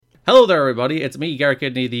Hello there, everybody. It's me, Garrett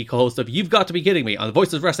Kidney, the co-host of You've Got to Be Kidding Me on the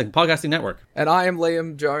Voices of Wrestling Podcasting Network. And I am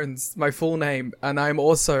Liam Jones, my full name, and I'm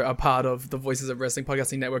also a part of the Voices of Wrestling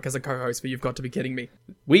Podcasting Network as a co-host for You've Got to Be Kidding Me.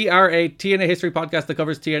 We are a TNA history podcast that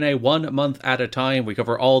covers TNA 1 month at a time. We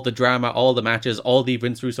cover all the drama, all the matches, all the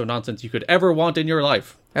Vince Russo nonsense you could ever want in your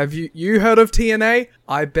life. Have you heard of TNA?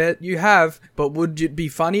 I bet you have, but would it be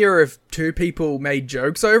funnier if two people made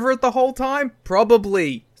jokes over it the whole time?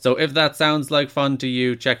 Probably. So if that sounds like fun to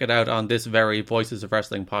you, check it out on this very Voices of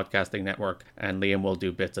Wrestling Podcasting Network, and Liam will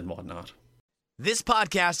do bits and whatnot. This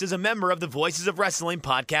podcast is a member of the Voices of Wrestling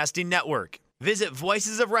Podcasting Network. Visit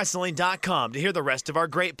voicesofwrestling.com to hear the rest of our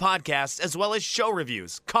great podcasts, as well as show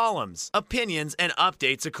reviews, columns, opinions, and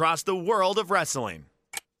updates across the world of wrestling.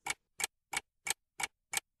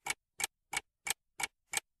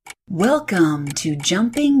 Welcome to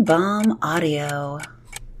Jumping Bomb Audio.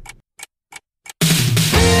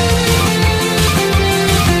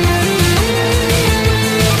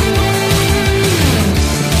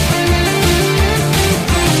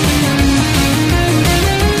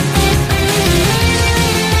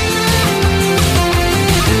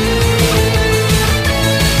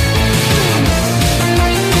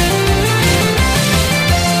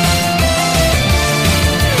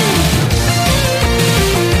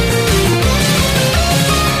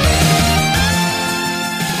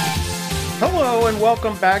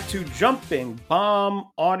 Welcome back to Jumping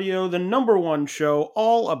Bomb Audio, the #1 show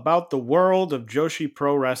all about the world of Joshi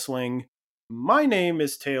Pro Wrestling. My name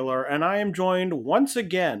is Taylor, and I am joined once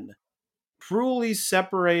again, cruelly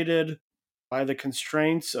separated by the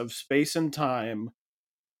constraints of space and time,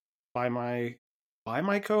 by my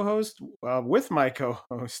co-host, with my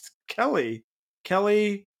co-host, Kelly.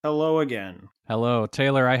 Kelly, hello again. Hello,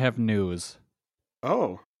 Taylor, I have news.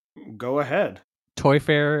 Oh, go ahead. Toy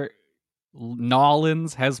Fair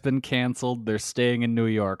Nolans has been canceled. They're staying in New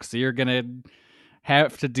York. So you're going to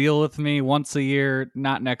have to deal with me once a year,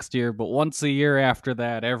 not next year, but once a year after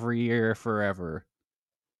that, every year forever.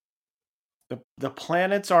 The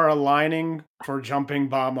planets are aligning for Jumping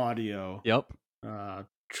Bomb Audio. Yep.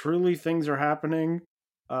 Truly things are happening.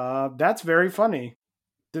 That's very funny.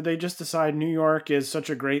 Did they just decide New York is such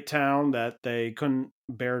a great town that they couldn't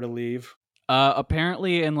bear to leave?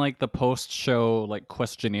 Apparently in like the post-show like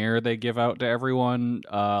questionnaire they give out to everyone,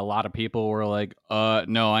 a lot of people were like,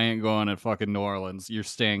 no, I ain't going to fucking New Orleans. You're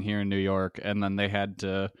staying here in New York. And then they had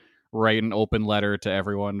to write an open letter to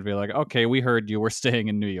everyone to be like, okay, we heard you. We're staying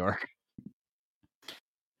in New York.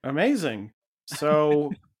 Amazing.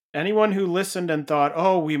 So anyone who listened and thought,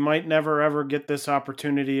 oh, we might never ever get this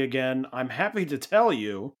opportunity again, I'm happy to tell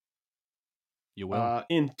you. You will.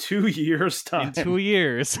 In 2 years' time. In 2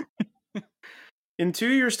 years. In 2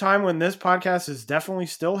 years' time, when this podcast is definitely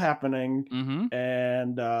still happening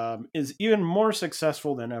and is even more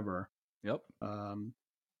successful than ever. Yep.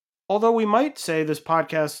 Although we might say this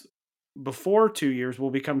podcast before 2 years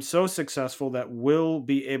will become so successful that we'll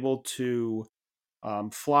be able to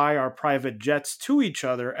fly our private jets to each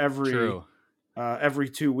other every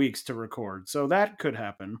 2 weeks to record. So that could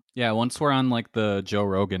happen. Yeah, once we're on like the Joe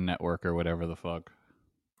Rogan network or whatever the fuck.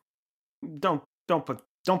 Don't put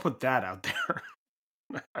that out there.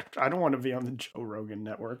 I don't want to be on the Joe Rogan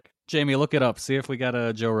network. Jamie, look it up. See if we got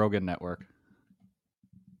a Joe Rogan network.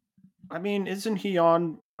 I mean, isn't he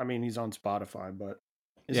on? I mean, he's on Spotify, but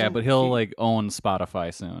yeah, but he'll like own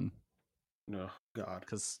Spotify soon. Oh God,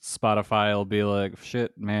 because Spotify will be like,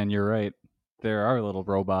 shit, man, you're right. There are little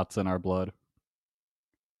robots in our blood.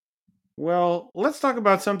 Well, let's talk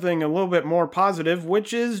about something a little bit more positive,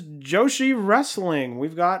 which is Joshi Wrestling.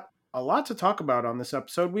 We've got a lot to talk about on this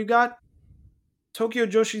episode. We've got Tokyo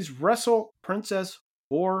Joshi's Wrestle Princess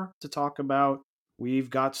 4 to talk about. We've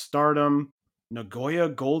got Stardom, Nagoya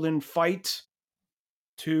Golden Fight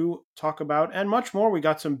to talk about, and much more. We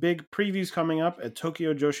got some big previews coming up at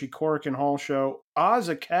Tokyo Joshi Korakuen Hall show. Oz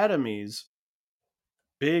Academy's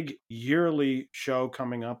big yearly show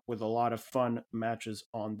coming up with a lot of fun matches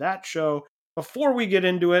on that show. Before we get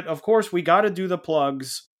into it, of course, we got to do the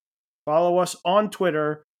plugs. Follow us on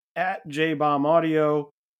Twitter at JBombAudio.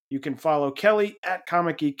 You can follow Kelly at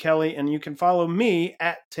Comic Geek Kelly, and you can follow me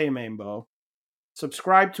at Taymambo.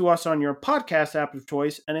 Subscribe to us on your podcast app of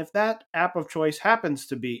choice, and if that app of choice happens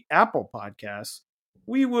to be Apple Podcasts,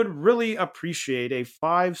 we would really appreciate a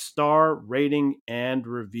 5-star rating and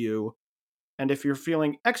review. And if you're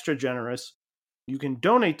feeling extra generous, you can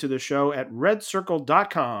donate to the show at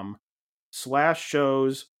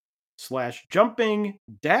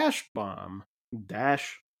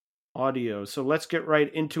redcircle.com/shows/jumping-bomb-audio. So let's get right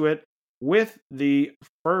into it with the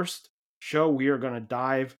first show. We are going to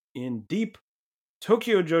dive in deep.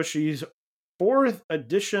 Tokyo Joshi's 4th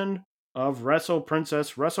edition of Wrestle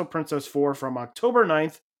Princess 4 from October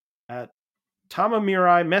 9th at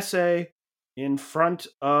Tamamirai Messe in front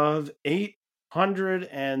of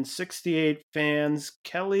 868 fans.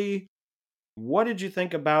 Kelly, what did you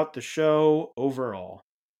think about the show overall?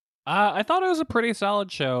 I thought it was a pretty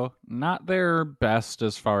solid show. Not their best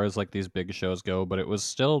as far as like these big shows go, but it was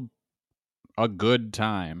still a good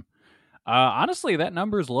time. Honestly, that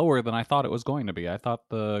number is lower than I thought it was going to be. I thought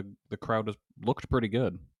the crowd looked pretty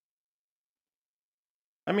good.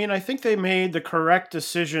 I mean, I think they made the correct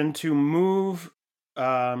decision to move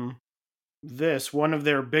one of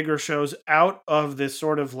their bigger shows, out of this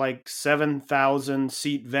sort of like 7,000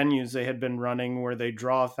 seat venues they had been running where they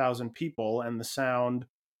draw 1,000 people and the sound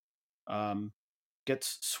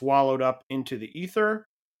gets swallowed up into the ether.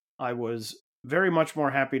 I was very much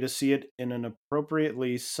more happy to see it in an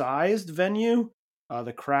appropriately sized venue.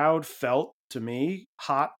 The crowd felt, to me,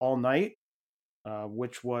 hot all night,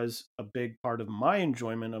 which was a big part of my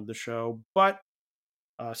enjoyment of the show, but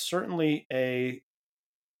certainly a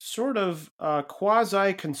sort of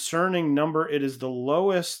quasi-concerning number. It is the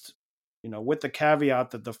lowest, with the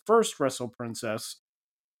caveat that the first Wrestle Princess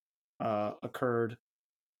occurred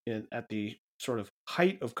at the sort of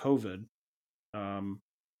height of COVID,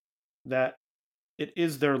 that it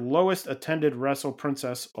is their lowest attended Wrestle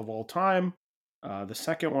Princess of all time. The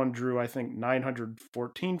second one drew, I think,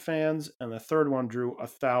 914 fans, and the third one drew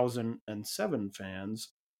 1,007 fans.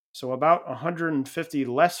 So about 150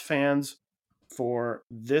 less fans for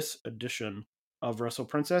this edition of Wrestle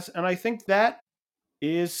Princess. And I think that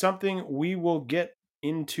is something we will get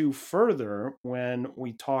into further when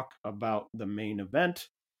we talk about the main event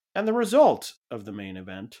and the result of the main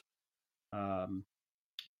event,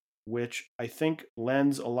 which I think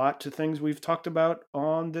lends a lot to things we've talked about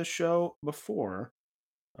on this show before,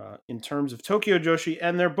 in terms of Tokyo Joshi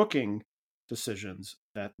and their booking decisions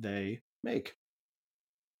that they make.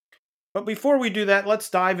 But before we do that, let's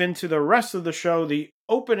dive into the rest of the show. The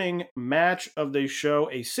opening match of the show,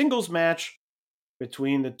 a singles match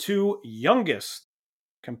between the two youngest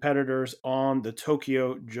competitors on the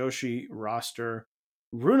Tokyo Joshi roster.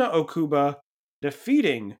 Runa Okuba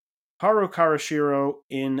defeating Haru Karashiro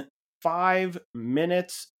in 5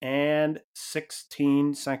 minutes and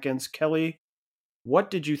 16 seconds. Kelly,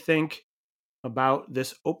 what did you think about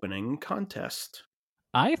this opening contest?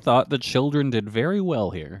 I thought the children did very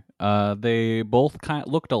well here. They both kind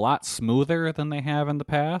of looked a lot smoother than they have in the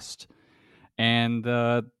past, and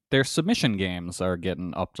their submission games are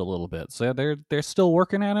getting upped a little bit. So they're still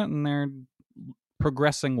working at it, and they're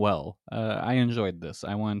progressing well. I enjoyed this.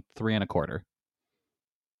 I went 3 1/4.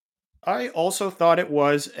 I also thought it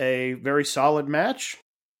was a very solid match.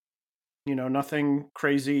 Nothing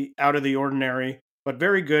crazy out of the ordinary, but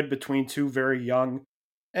very good between two very young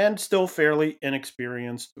and still fairly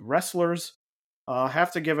inexperienced wrestlers.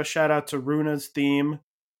 Have to give a shout out to Runa's theme,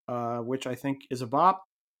 which I think is a bop.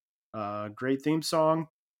 Great theme song.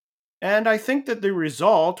 And I think that the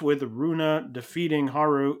result with Runa defeating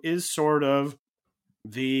Haru is sort of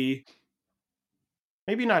the,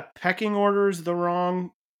 maybe not pecking order is the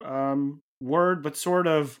wrong word, but sort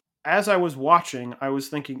of, as I was watching, I was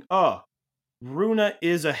thinking, Runa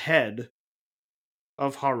is ahead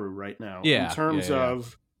of Haru right now in terms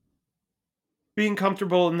of being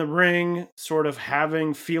comfortable in the ring, sort of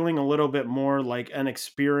feeling a little bit more like an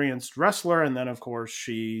experienced wrestler. And then, of course,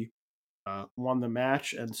 she won the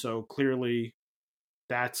match. And so clearly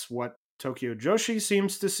that's what Tokyo Joshi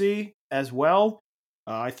seems to see as well.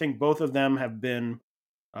 I think both of them have been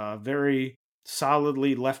very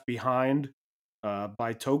solidly left behind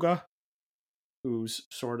by Toga, who's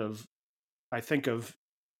sort of, I think of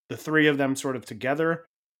the three of them sort of together.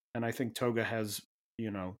 And I think Toga has,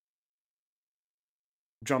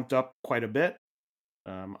 jumped up quite a bit.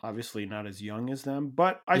 Obviously not as young as them,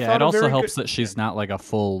 but I thought it also helps that she's not like a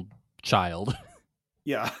full child.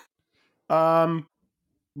 Yeah.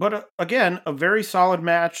 But again, a very solid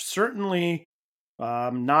match. Certainly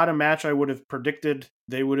not a match I would have predicted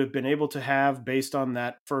they would have been able to have based on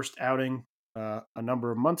that first outing a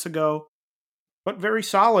number of months ago, but very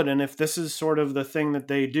solid. And if this is sort of the thing that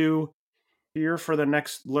they do here for the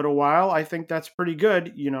next little while, I think that's pretty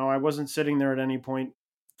good. I wasn't sitting there at any point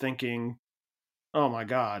thinking, oh my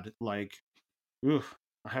God, like, oof,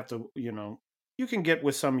 I have to, you can get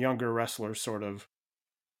with some younger wrestlers sort of,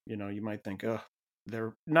 you might think,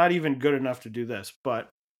 they're not even good enough to do this. But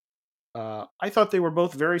I thought they were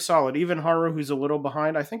both very solid. Even Haru, who's a little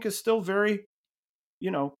behind, I think is still very,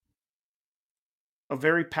 a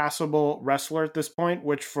very passable wrestler at this point,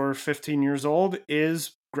 which for 15 years old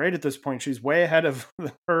is great at this point. She's way ahead of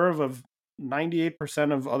the curve of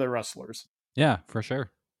 98% of other wrestlers. Yeah, for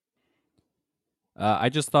sure. I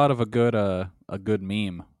just thought of a good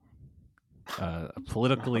meme, a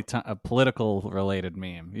political related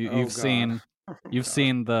meme. Oh God. You've God.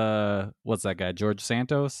 seen the what's that guy George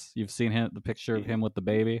Santos? You've seen him the picture of him with the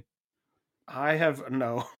baby. I have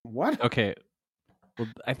no. What? Okay, well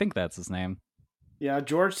I think that's his name. Yeah,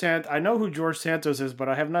 I know who George Santos is, but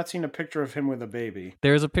I have not seen a picture of him with a baby.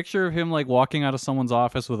 There's a picture of him like walking out of someone's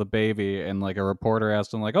office with a baby, and like a reporter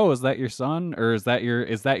asked him like, "Oh, is that your son, or is that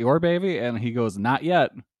your baby?" And he goes, "Not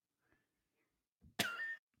yet."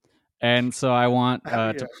 And so I want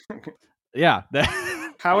to yeah.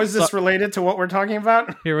 How is this related to what we're talking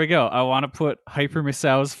about? Here we go. I want to put Hyper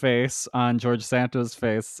Misao's face on George Santos'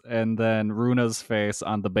 face, and then Runa's face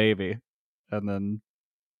on the baby, and then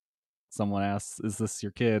someone asks, "Is this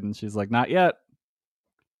your kid?" And she's like, "Not yet,"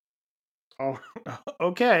 Oh,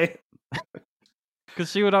 okay.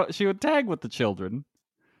 because she would tag with the children.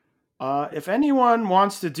 If anyone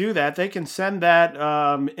wants to do that, they can send that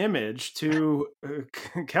image to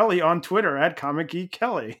Kelly on Twitter at Comic Geek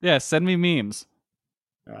Kelly. Yeah, send me memes.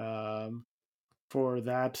 For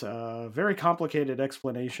that very complicated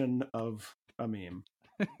explanation of a meme.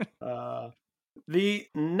 The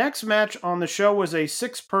next match on the show was a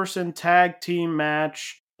 6-person tag team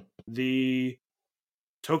match. The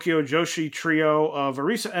Tokyo Joshi trio of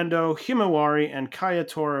Arisa Endo, Himawari, and Kaya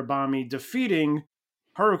Toribami defeating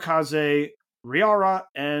Harukaze Riara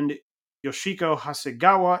and Yoshiko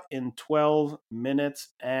Hasegawa in 12 minutes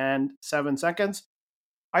and 7 seconds.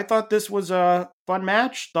 I thought this was a fun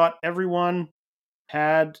match. Thought everyone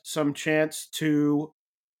had some chance to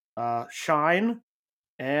shine.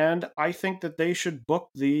 And I think that they should book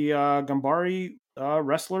the Gambari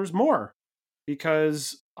wrestlers more,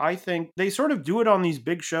 because I think they sort of do it on these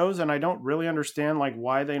big shows, and I don't really understand like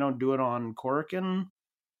why they don't do it on Korakuen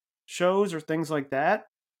shows or things like that.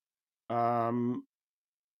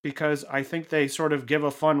 Because I think they sort of give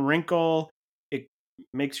a fun wrinkle. It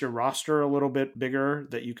makes your roster a little bit bigger,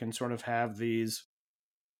 that you can sort of have these.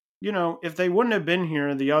 If they wouldn't have been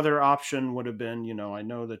here, the other option would have been, I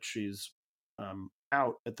know that she's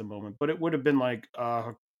out at the moment, but it would have been like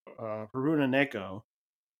Haruna Neko,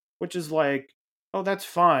 which is like, oh, that's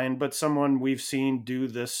fine, but someone we've seen do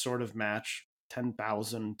this sort of match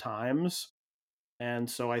 10,000 times. And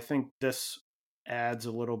so I think this adds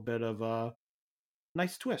a little bit of a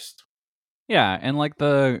nice twist. Yeah, and like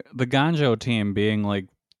the Ganjo team being like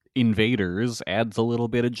invaders adds a little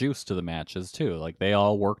bit of juice to the matches too. Like they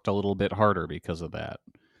all worked a little bit harder because of that.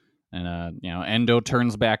 And Endo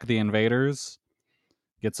turns back the invaders,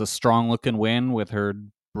 gets a strong looking win with her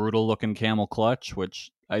brutal looking camel clutch,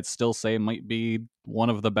 which I'd still say might be one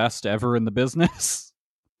of the best ever in the business.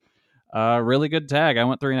 Really good tag. I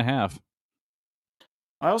went 3.5.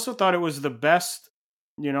 I also thought it was the best.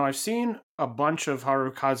 I've seen a bunch of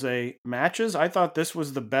Harukaze matches. I thought this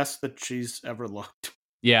was the best that she's ever looked.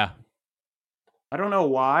 Yeah. I don't know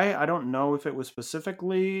why. I don't know if it was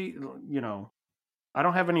specifically, I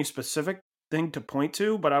don't have any specific thing to point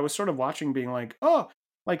to, but I was sort of watching being like, oh,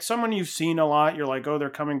 like someone you've seen a lot. You're like, oh,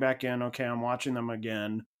 they're coming back in. Okay, I'm watching them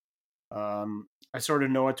again. I sort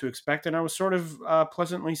of know what to expect, and I was sort of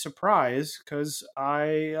pleasantly surprised because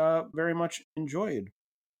I very much enjoyed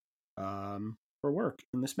her work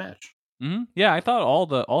in this match. Mm-hmm. Yeah, I thought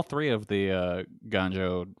all three of the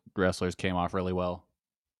Ganjo wrestlers came off really well.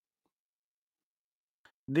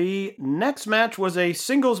 The next match was a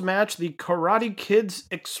singles match. The Karate Kids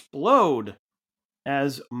explode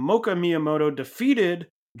as Moka Miyamoto defeated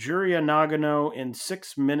Juria Nagano in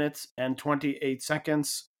 6 minutes and 28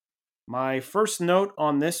 seconds. My first note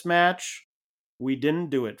on this match, we didn't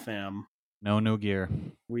do it, fam. No new gear.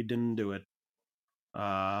 We didn't do it.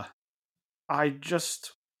 I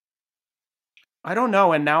don't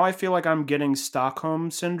know, and now I feel like I'm getting Stockholm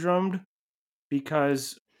syndromed,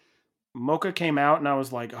 because Mocha came out and I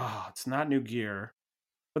was like, oh, it's not new gear.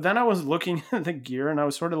 But then I was looking at the gear and I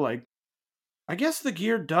was sort of like, I guess the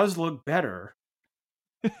gear does look better.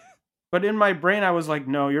 But in my brain, I was like,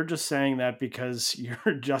 no, you're just saying that because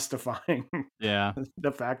you're justifying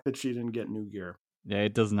the fact that she didn't get new gear. Yeah,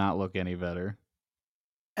 it does not look any better.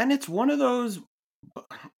 And it's one of those,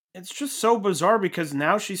 it's just so bizarre, because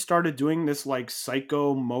now she started doing this like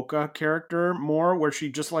psycho Mocha character more, where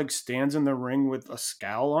she just like stands in the ring with a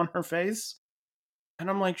scowl on her face. And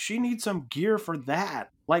I'm like, she needs some gear for that.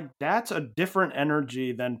 Like, that's a different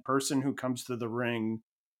energy than person who comes to the ring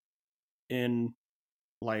in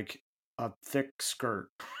like a thick skirt.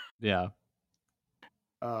 Yeah.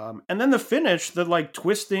 And then the finish, the like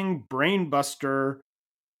twisting brainbuster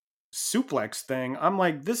suplex thing. I'm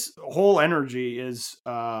like, this whole energy is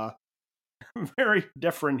very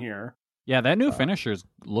different here. Yeah, that new finisher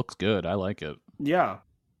looks good. I like it. Yeah.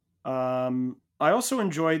 I also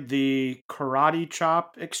enjoyed the karate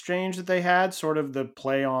chop exchange that they had, sort of the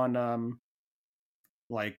play on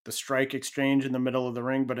like the strike exchange in the middle of the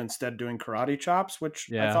ring, but instead doing karate chops, which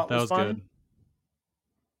I Yeah, thought that was was fun.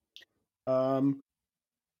 good.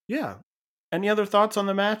 Yeah. Any other thoughts on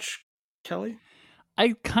the match, Kelly?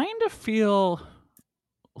 I kind of feel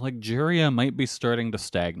like Juria might be starting to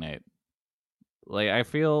stagnate. Like, I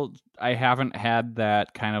feel I haven't had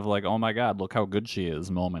that kind of like, oh my god, look how good she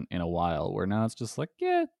is moment in a while, where now it's just like,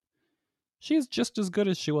 yeah, she's just as good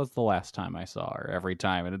as she was the last time I saw her every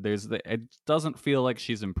time. And it doesn't feel like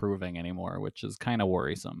she's improving anymore, which is kind of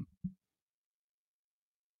worrisome.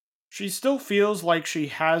 She still feels like she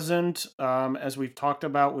hasn't, as we've talked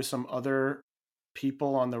about with some other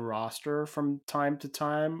people on the roster from time to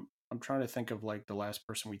time. I'm trying to think of like the last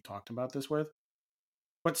person we talked about this with,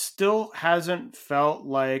 but still hasn't felt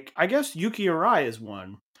like, I guess Yuki Arai is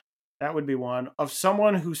one. That would be one of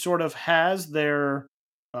someone who sort of has their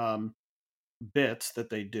um, bits that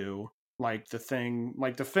they do, like the thing,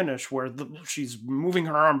 like the finish where she's moving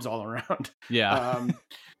her arms all around. Yeah.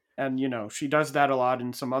 And she does that a lot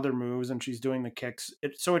in some other moves, and she's doing the kicks.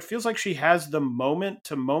 So it feels like she has the moment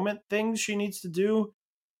to moment things she needs to do,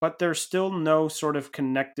 but there's still no sort of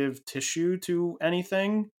connective tissue to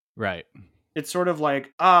anything. Right. It's sort of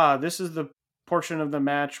like, this is the portion of the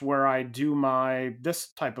match where I do my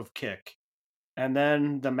this type of kick, and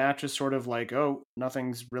then the match is sort of like, oh,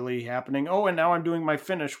 nothing's really happening. Oh, and now I'm doing my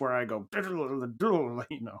finish where I go,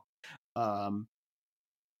 um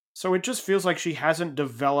so it just feels like she hasn't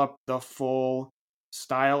developed the full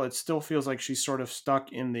style. It still feels like she's sort of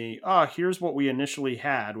stuck in the, here's what we initially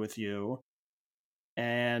had with you.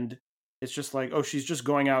 And it's just like, oh, she's just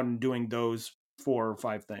going out and doing those 4 or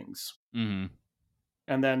 5 things. Mm-hmm.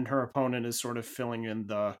 And then her opponent is sort of filling in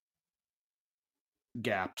the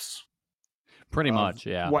gaps. Pretty of much,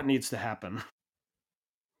 yeah. What needs to happen.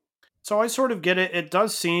 So I sort of get it. It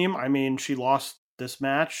does seem, I mean, she lost this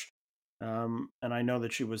match. And I know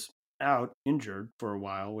that she was out injured for a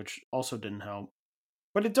while, which also didn't help.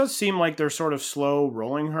 But it does seem like they're sort of slow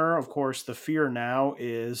rolling her. Of course, the fear now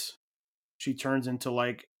is she turns into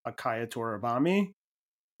like a Kaya Toribami,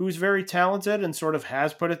 who's very talented and sort of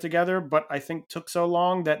has put it together, but I think took so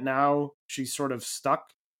long that now she's sort of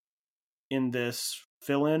stuck in this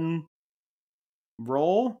fill-in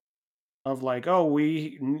role of like, oh,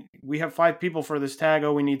 we have 5 people for this tag.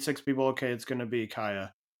 Oh, we need 6 people. Okay, it's going to be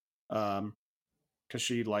Kaya. Because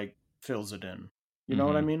she like fills it in. You know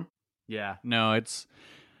what I mean? Yeah. No,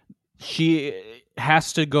 she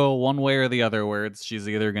has to go one way or the other, where she's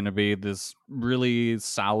either going to be this really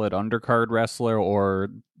solid undercard wrestler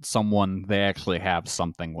or someone they actually have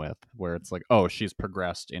something with, where it's like, oh, she's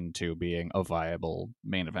progressed into being a viable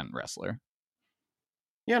main event wrestler.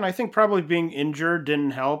 Yeah, and I think probably being injured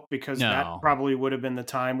didn't help, because that No. probably would have been the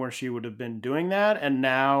time where she would have been doing that. And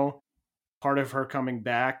now part of her coming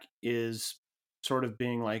back is sort of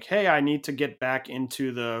being like, hey, I need to get back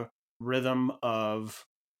into the rhythm of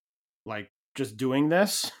like just doing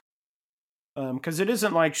this. Because it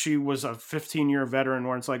isn't like she was a 15-year veteran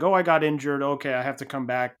where it's like, oh, I got injured. Okay, I have to come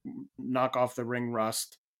back, knock off the ring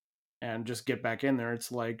rust, and just get back in there.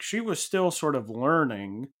 It's like she was still sort of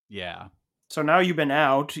learning. Yeah. So now you've been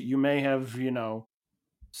out. You may have,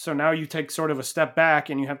 so now you take sort of a step back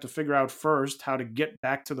and you have to figure out first how to get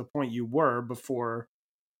back to the point you were before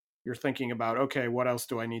you're thinking about, okay, what else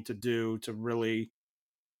do I need to do to really,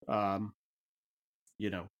 you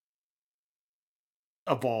know,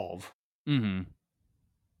 evolve. Mm-hmm.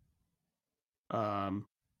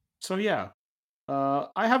 So yeah,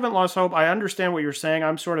 I haven't lost hope. I understand what you're saying.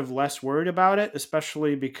 I'm sort of less worried about it,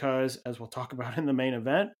 especially because, as we'll talk about in the main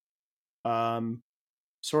event,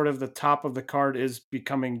 sort of the top of the card is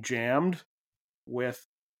becoming jammed with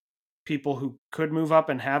people who could move up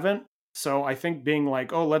and haven't. So I think being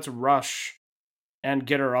like, oh, let's rush and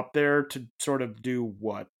get her up there to sort of do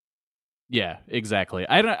what? Yeah, exactly.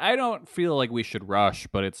 I don't feel like we should rush,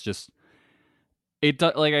 but it's just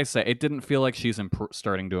like I say, it didn't feel like she's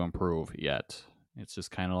starting to improve yet. It's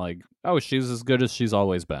just kind of like, oh, she's as good as she's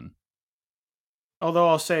always been. Although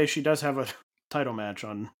I'll say she does have a title match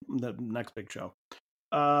on the next big show.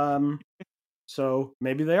 So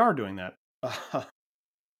maybe they are doing that.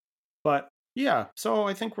 But yeah, so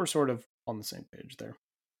I think we're sort of on the same page there.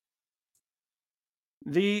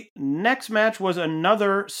 The next match was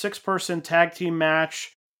another 6-person tag team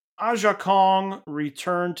match. Aja Kong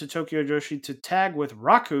returned to Tokyo Joshi to tag with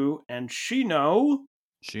Raku and Shino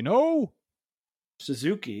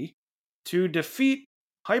Suzuki to defeat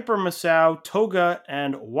Hyper Masao, Toga,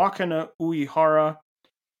 and Wakana Uehara.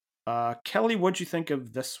 Kelly, what'd you think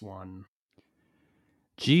of this one?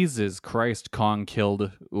 Jesus Christ, Kong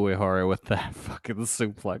killed Uehara with that fucking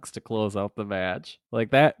suplex to close out the match.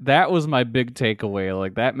 Like that was my big takeaway.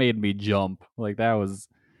 Like that made me jump. Like that was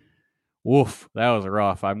woof, that was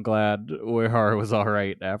rough. I'm glad Uehara was all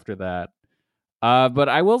right after that. But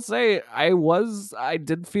I will say I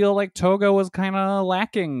did feel like Toga was kind of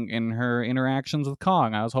lacking in her interactions with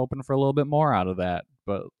Kong. I was hoping for a little bit more out of that.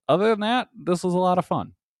 But other than that, this was a lot of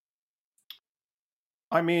fun.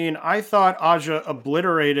 I mean, I thought Aja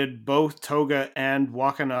obliterated both Toga and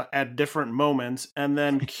Wakana at different moments and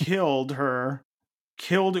then killed Uehara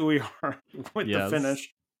with the Yes.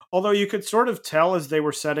 finish. Although you could sort of tell as they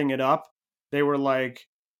were setting it up, they were like,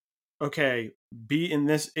 okay, be in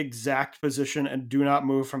this exact position and do not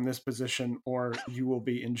move from this position or you will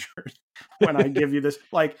be injured when I give you this.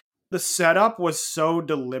 Like, the setup was so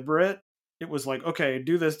deliberate. It was like, okay,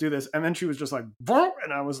 do this. And then she was just like, boom,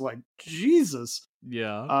 and I was like, Jesus.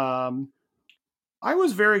 Yeah. I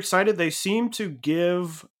was very excited. They seemed to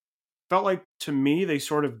felt like to me, they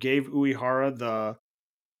sort of gave Uehara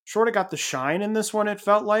got the shine in this one. It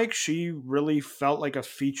felt like she really felt like a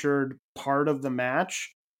featured part of the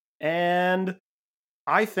match. And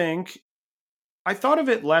I thought of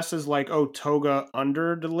it less as like, oh, Toga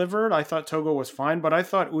under delivered. I thought Toga was fine, but I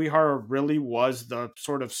thought Uehara really was the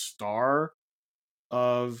sort of star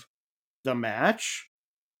of the match.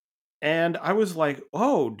 And I was like,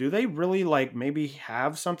 oh, do they really like maybe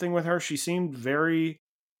have something with her? She seemed very,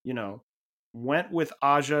 went with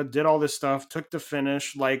Aja, did all this stuff, took the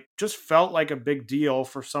finish, like just felt like a big deal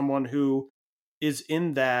for someone who is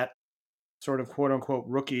in that sort of quote unquote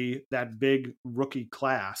rookie, that big rookie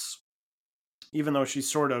class, even though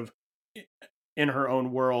she's sort of in her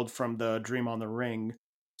own world from the Dream on the Ring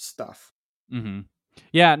stuff. Mm-hmm.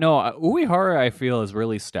 Yeah, no, Uehara I feel has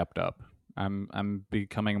really stepped up. I'm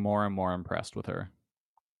becoming more and more impressed with her.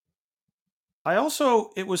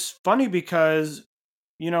 It was funny because,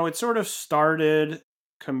 it sort of started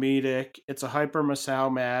comedic. It's a Hyper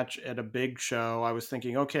Masao match at a big show. I was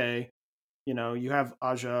thinking, okay, you have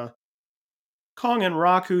Aja, Kong, and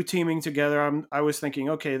Raku teaming together. I was thinking,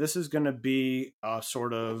 okay, this is going to be a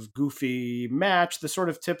sort of goofy match, the sort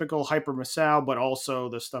of typical Hyper Masao, but also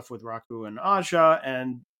the stuff with Raku and Aja,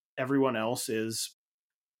 and everyone else is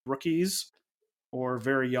rookies or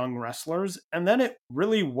very young wrestlers. And then it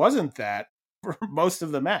really wasn't that for most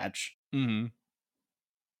of the match. Mm-hmm.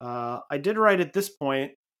 I did write at this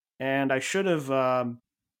point, and I should have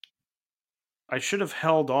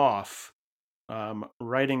held off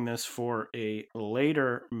writing this for a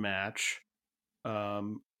later match,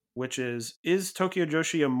 which is Tokyo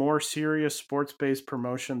Joshi a more serious sports-based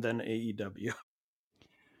promotion than AEW?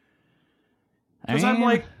 Because I'm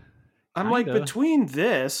like between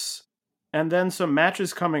this and then some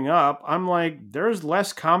matches coming up, I'm like, there's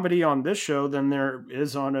less comedy on this show than there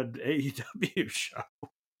is on an AEW show.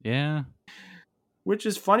 Yeah. Which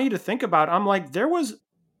is funny to think about. I'm like, there was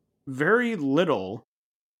very little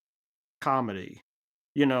comedy.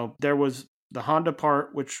 There was the Honda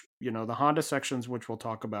part, which, the Honda sections, which we'll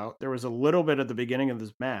talk about. There was a little bit at the beginning of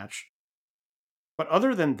this match. But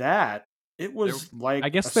other than that, it was I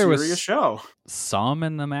guess a there serious was show. some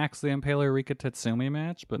in the Max the Impaler Rika Tatsumi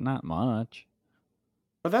match, but not much.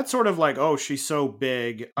 But that's sort of like, oh, she's so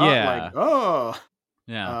big. Yeah.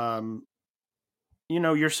 Yeah.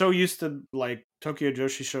 You're so used to like Tokyo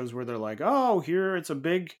Joshi shows where they're like, oh, here it's a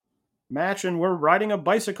big match and we're riding a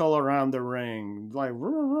bicycle around the ring. Like,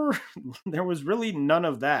 there was really none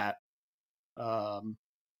of that.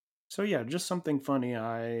 So yeah, just something funny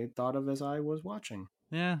I thought of as I was watching.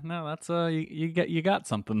 Yeah, no, that's you got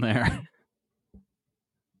something there.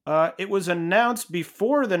 It was announced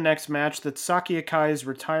before the next match that Saki Akai's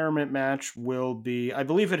retirement match will be, I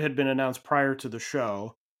believe it had been announced prior to the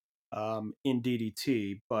show, in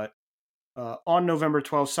DDT, but on November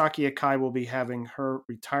 12th, Saki Akai will be having her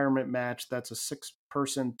retirement match. That's a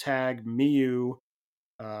 6-person tag. Miyu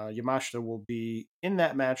Yamashita will be in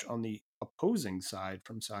that match on the opposing side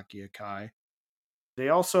from Saki Akai. They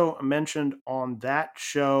also mentioned on that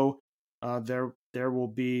show there will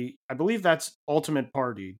be, I believe that's Ultimate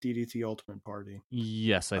Party, DDT Ultimate Party.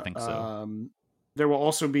 Yes, I think so. There will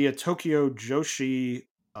also be a Tokyo Joshi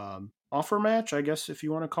offer match, I guess if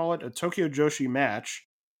you want to call it, a Tokyo Joshi match.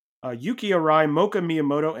 Yuki Arai, Moka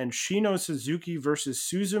Miyamoto, and Shino Suzuki versus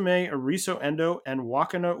Suzume, Ariso Endo, and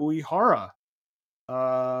Wakana Uehara.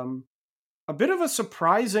 A bit of a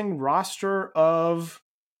surprising roster of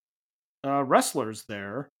wrestlers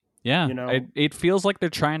there. Yeah, it feels like they're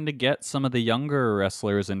trying to get some of the younger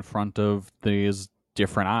wrestlers in front of these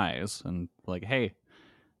different eyes, and like, hey,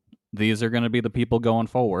 these are going to be the people going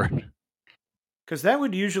forward. Because that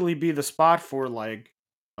would usually be the spot for like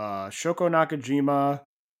Shoko Nakajima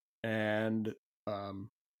and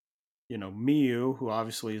Miyu, who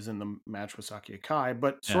obviously is in the match with Saki Akai,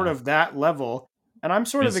 but sort Yeah. of that level. And I'm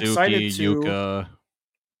sort of excited Mizuki, to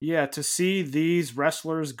Yuka. to see these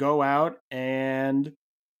wrestlers go out and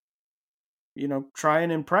try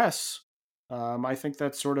and impress. I think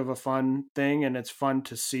that's sort of a fun thing, and it's fun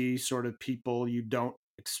to see sort of people you don't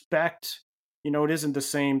expect. It isn't the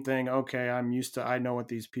same thing. Okay, I know what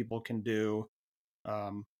these people can do.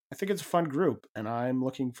 I think it's a fun group, and I'm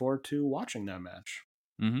looking forward to watching that match.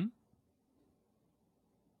 Mm-hmm.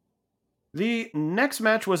 The next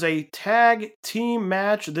match was a tag team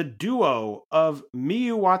match. The duo of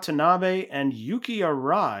Miyu Watanabe and Yuki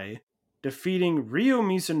Arai defeating Ryo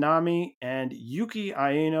Mizunami and Yuki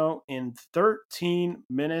Aino in 13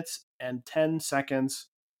 minutes and 10 seconds.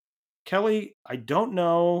 Kelly, I don't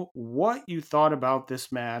know what you thought about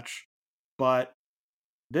this match, but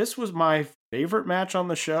this was my favorite match on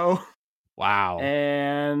the show. Wow.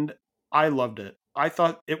 And I loved it. I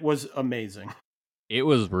thought it was amazing. It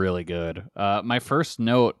was really good. My first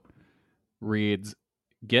note reads,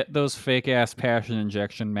 "Get those fake ass passion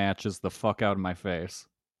injection matches the fuck out of my face."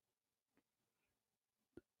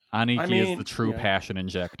 Aniki is the true passion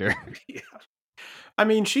injector. Yeah. I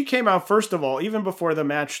mean, she came out, first of all, even before the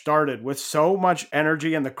match started, with so much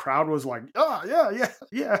energy, and the crowd was like, oh,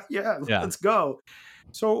 yeah, let's go.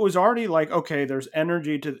 So it was already like, okay, there's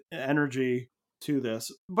energy to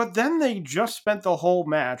this. But then they just spent the whole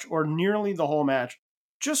match, or nearly the whole match,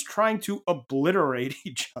 just trying to obliterate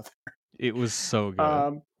each other. It was so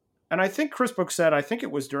good. And I think Chris Book said, I think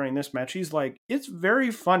it was during this match, he's like, it's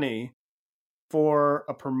very funny for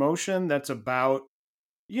a promotion that's about,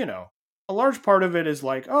 a large part of it is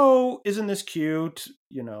like, oh, isn't this cute?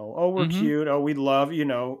 Oh, we're cute. Oh, we love,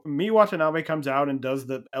 Mi Watanabe comes out and does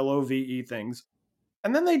the LOVE things.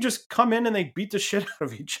 And then they just come in and they beat the shit out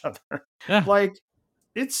of each other. Yeah. Like,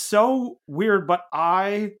 it's so weird, but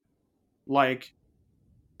I,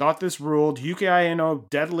 thought this ruled. Yuki Aino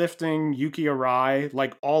deadlifting Yuki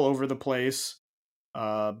Arai, all over the place.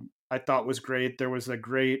 I thought was great. There was a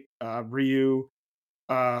great Ryo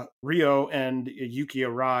and Yuki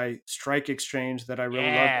Arai strike exchange that I really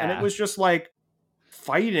loved. And it was just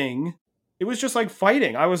fighting. It was just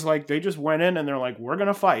fighting. I was like, they just went in and they're like, we're going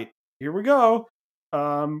to fight. Here we go.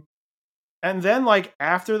 And then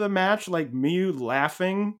after the match, Miyu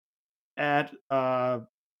laughing at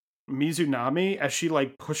Mizunami as she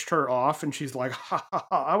pushed her off and she's like, ha, ha,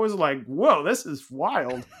 ha. I was like, whoa, this is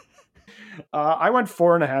wild. I went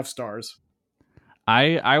 4.5 stars.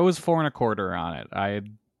 I was 4.25 on it.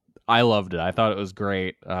 I loved it. I thought it was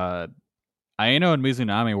great. Aino and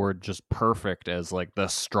Mizunami were just perfect as the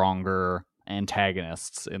stronger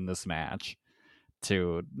antagonists in this match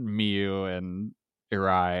to Miyu and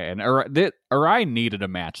Arai. And Arai needed a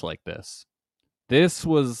match like this. This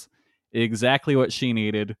was exactly what she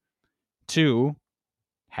needed to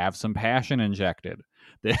have some passion injected.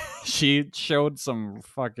 She showed some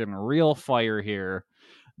fucking real fire here.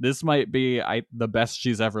 This might be the best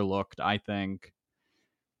she's ever looked, I think.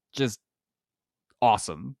 Just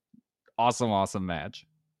awesome. Awesome match.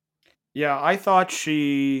 Yeah, I thought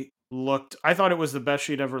it was the best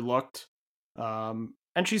she'd ever looked. And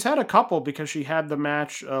she's had a couple, because she had the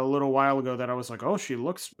match a little while ago that I was like, oh, she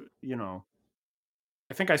looks,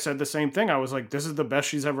 I think I said the same thing. I was like, this is the best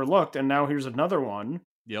she's ever looked. And now here's another one.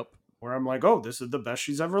 Yep. Where I'm like, oh, this is the best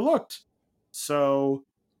she's ever looked. So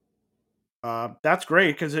that's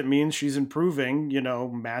great, because it means she's improving,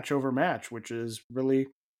 match over match, which is really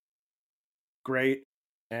great.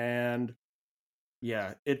 And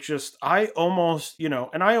yeah, it just, I almost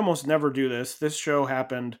never do this. This show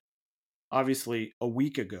happened obviously a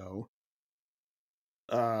week ago.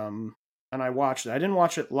 And I watched it. I didn't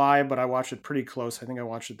watch it live, but I watched it pretty close. I think I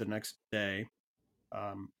watched it the next day.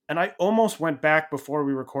 And I almost went back before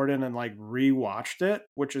we recorded and rewatched it,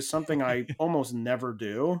 which is something I almost never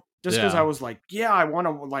do. Just because I was like, yeah, I want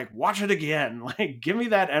to watch it again. Give me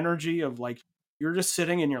that energy of you're just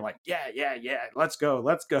sitting and you're like, yeah, let's go.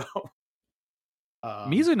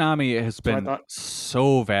 Mizunami has been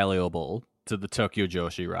so valuable to the Tokyo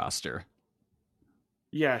Joshi roster.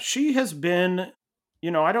 Yeah, she has been,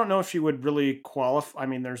 I don't know if she would really qualify. I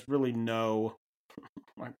mean, there's really no,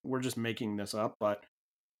 we're just making this up, but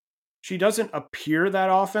she doesn't appear that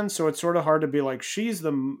often. So it's sort of hard to be like, she's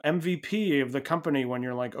the MVP of the company when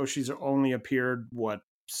you're like, oh, she's only appeared,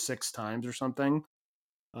 6 times or something.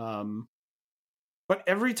 But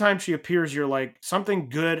every time she appears, you're like, something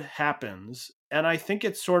good happens. And I think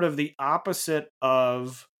it's sort of the opposite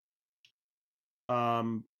of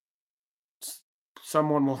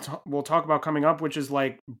someone we'll talk about coming up, which is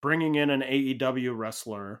like bringing in an AEW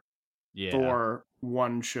wrestler for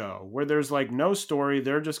one show where there's like no story.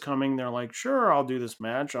 They're just coming. They're like, sure, I'll do this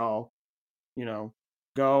match. I'll,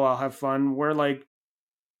 go. I'll have fun. Where like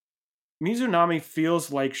Mizunami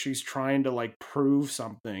feels like she's trying to like prove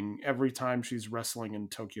something every time she's wrestling in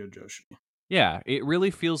Tokyo Joshi. Yeah, it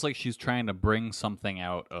really feels like she's trying to bring something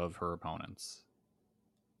out of her opponents.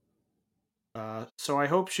 So I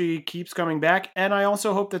hope she keeps coming back, and I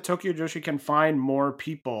also hope that Tokyo Joshi can find more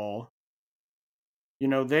people.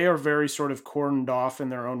 They are very sort of cordoned off in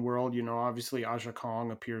their own world. Obviously Aja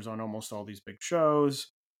Kong appears on almost all these big shows.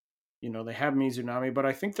 They have Mizunami, but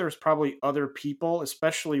I think there's probably other people,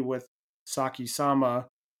 especially with Saki-sama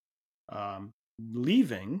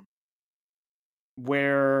leaving,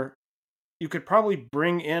 where you could probably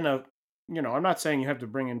bring in I'm not saying you have to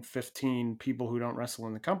bring in 15 people who don't wrestle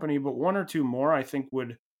in the company, but one or two more I think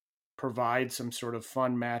would provide some sort of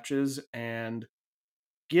fun matches and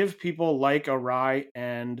give people like Arai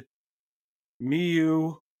and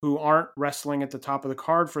Miyu who aren't wrestling at the top of the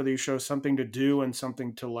card for these shows something to do and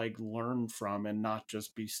something to like learn from, and not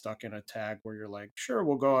just be stuck in a tag where you're like, sure,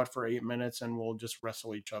 we'll go out for 8 minutes and we'll just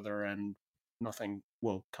wrestle each other and nothing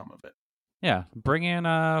will come of it. Yeah, bring in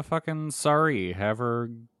fucking Sari. Have her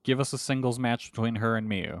give us a singles match between her and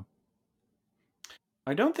Miyu.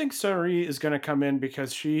 I don't think Sari is going to come in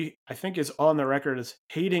because she, I think, is on the record as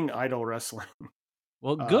hating idol wrestling.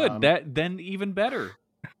 Well, good. Then even better.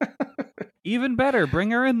 Even better. Bring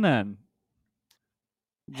her in then.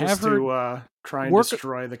 Just to try and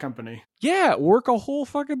destroy the company. Yeah, work a whole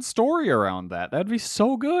fucking story around that. That'd be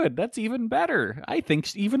so good. That's even better. I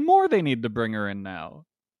think even more they need to bring her in now.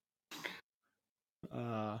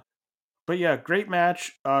 But yeah, great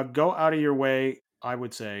match. Go out of your way, I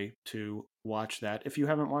would say, to watch that if you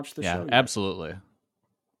haven't watched the show yet. Absolutely.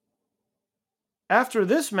 After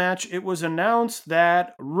this match, it was announced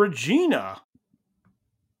that Regina,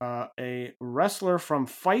 a wrestler from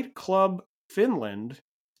Fight Club Finland,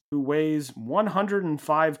 who weighs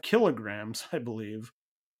 105 kilograms, I believe,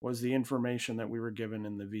 was the information that we were given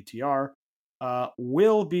in the VTR,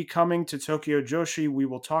 will be coming to Tokyo Joshi. We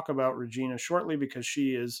will talk about Regina shortly because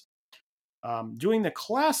she is doing the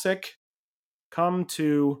classic come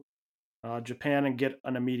to Japan and get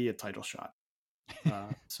an immediate title shot.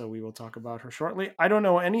 So we will talk about her shortly. I don't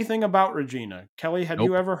know anything about Regina. Kelly, had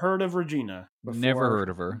you ever heard of Regina before? Never heard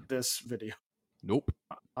of her. This video. Nope.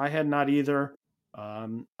 I had not either.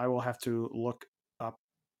 I will have to look up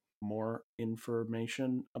more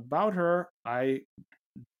information about her. I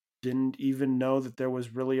didn't even know that there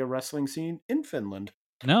was really a wrestling scene in Finland.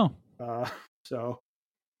 No. So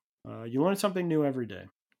you learn something new every day.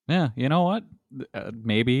 Yeah, you know what?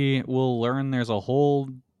 Maybe we'll learn there's a whole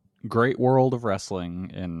great world of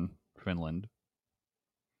wrestling in Finland.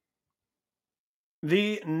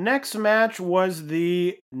 The next match was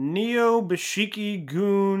the Neo Bishiki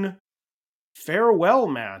Gun farewell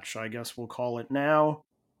match, I guess we'll call it now.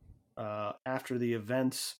 After the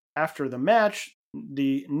match,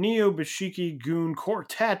 the Neo Bishiki Gun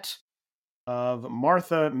quartet of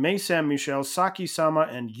Martha, May Saint Michel, Saki-sama,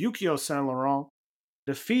 and Yukio Saint Laurent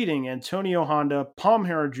defeating Antonio Honda, Palm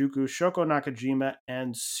Harajuku, Shoko Nakajima,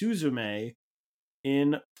 and Suzume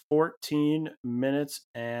in 14 minutes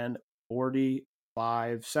and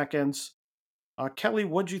 45 seconds. Kelly,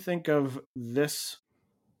 what'd you think of this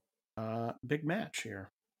big match here?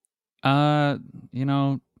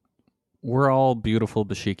 We're all beautiful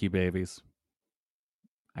Bashiki babies.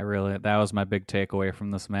 That was my big takeaway from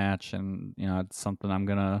this match, and it's something I'm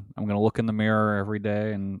gonna look in the mirror every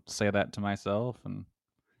day and say that to myself and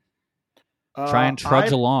try and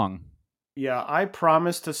trudge along. Yeah, I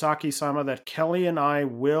promised to Saki-sama that Kelly and I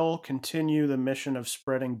will continue the mission of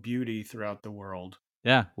spreading beauty throughout the world.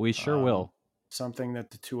 Yeah, we sure will. Something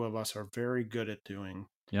that the two of us are very good at doing.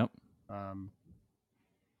 Yep. I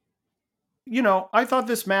ththought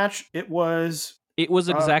this match, it was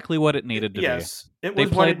exactly what it needed to be. Yes, it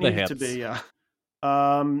was what it needed to be, yeah.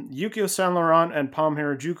 Yukio Saint Laurent and Palm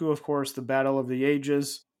Harajuku, of course, the Battle of the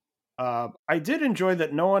Ages. I did enjoy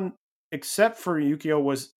that no one, except for Yukio,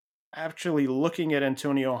 was actually looking at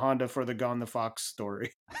Antonio Honda for the Gone the Fox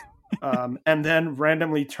story. And then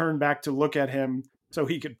randomly turned back to look at him so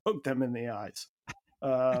he could poke them in the eyes.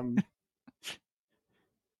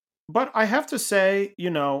 But I have to say,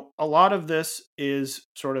 a lot of this is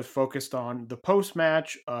sort of focused on the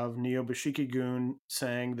post-match of Neo Bishiki Gun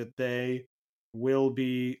saying that they will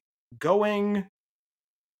be going,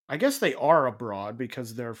 I guess they are abroad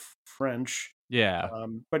because they're French. Yeah.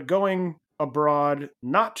 But going abroad,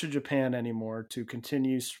 not to Japan anymore, to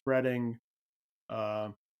continue spreading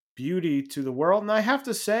beauty to the world. And I have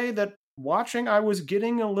to say that watching, I was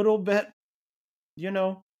getting a little bit,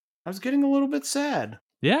 I was getting a little bit sad.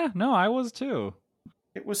 Yeah, no, I was too.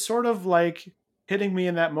 It was sort of like hitting me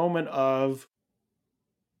in that moment of,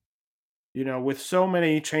 with so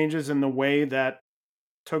many changes in the way that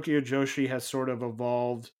Tokyo Joshi has sort of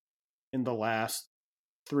evolved in the last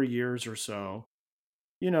 3 years or so,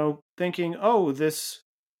 thinking, oh, this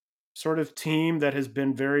sort of team that has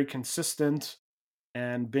been very consistent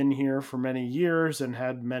and been here for many years and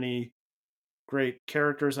had many great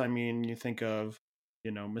characters. I mean, you think of,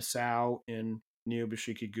 Misao in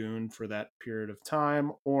Neo-Bishiki-gun for that period of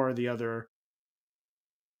time, or the other,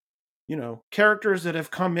 characters that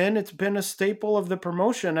have come in. It's been a staple of the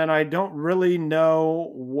promotion, and I don't really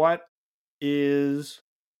know what is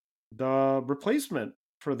the replacement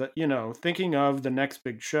for the, thinking of the next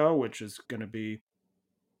big show, which is going to be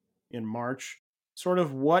in March. Sort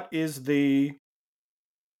of is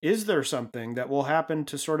there something that will happen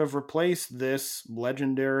to sort of replace this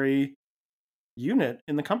legendary unit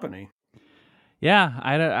in the company? Yeah,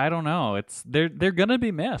 I don't know. They're gonna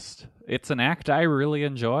be missed. It's an act I really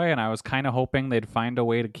enjoy, and I was kind of hoping they'd find a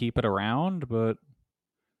way to keep it around, but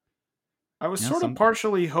I was sort of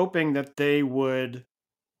partially hoping that they would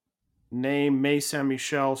name May Saint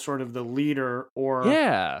Michel sort of the leader, or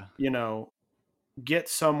get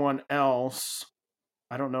someone else.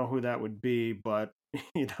 I don't know who that would be, but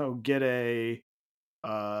get a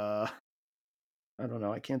I don't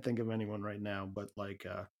know. I can't think of anyone right now, but like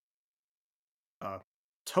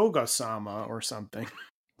Toga-sama or something.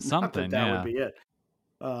 Not that would be it.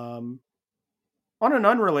 On an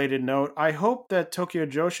unrelated note, I hope that Tokyo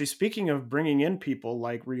Joshi, speaking of bringing in people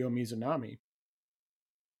like Ryo Mizunami,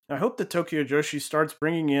 I hope that Tokyo Joshi starts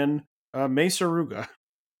bringing in Mei Saruga.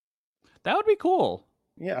 That would be cool.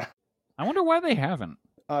 Yeah. I wonder why they haven't.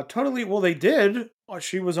 Totally. Well, they did.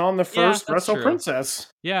 She was on the first Wrestle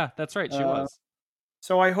Princess. Yeah, that's right. She was.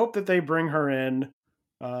 So I hope that they bring her in.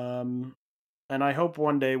 And I hope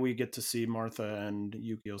one day we get to see Martha and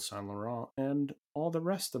Yukio Saint Laurent and all the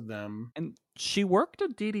rest of them. And she worked a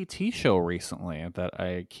DDT show recently that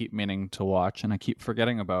I keep meaning to watch, and I keep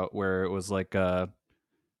forgetting about, where it was like a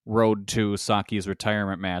road to Saki's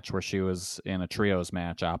retirement match where she was in a trios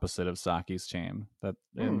match opposite of Saki's team.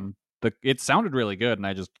 It sounded really good, and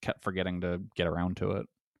I just kept forgetting to get around to it.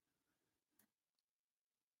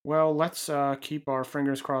 Well, let's keep our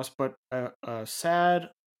fingers crossed, but a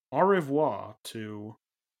sad au revoir to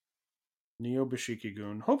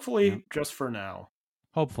Neo-Bishiki-gun. Hopefully, just for now.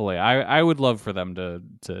 Hopefully. I would love for them to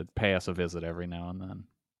pay us a visit every now and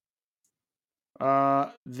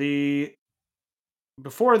then.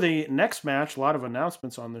 Before the next match, a lot of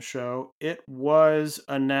announcements on the show. It was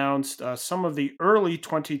announced some of the early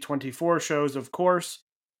 2024 shows, of course.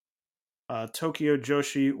 Tokyo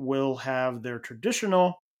Joshi will have their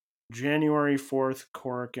traditional January 4th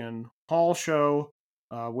Korakuen Hall show,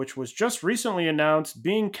 which was just recently announced,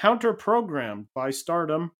 being counter-programmed by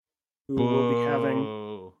Stardom, who will be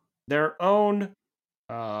having their own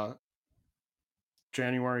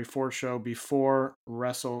January 4th show before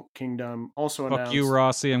Wrestle Kingdom. Also announced. Fuck you,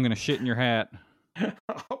 Rossi. I'm going to shit in your hat.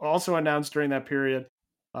 Also announced during that period.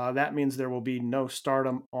 That means there will be no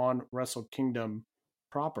Stardom on Wrestle Kingdom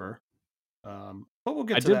proper. But we'll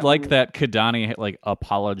get to that. I did like that Kidani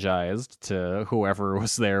apologized to whoever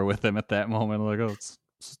was there with him at that moment. Like, oh,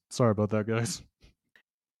 sorry about that, guys.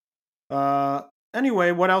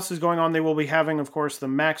 Anyway, what else is going on? They will be having, of course, the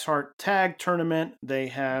Max Heart Tag Tournament. They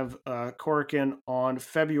have Korakuen on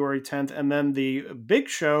February 10th, and then the big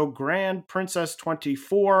show, Grand Princess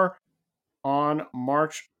 24, on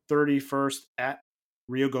March 31st at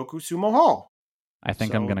Ryogoku Sumo Hall. I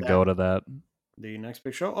think I'm going to go to that. The next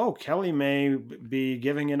big show. Oh, Kelly may be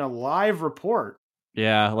giving in a live report.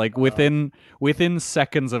 Yeah, like within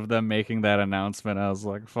seconds of them making that announcement, I was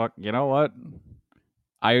like, "Fuck, you know what?"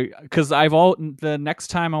 The next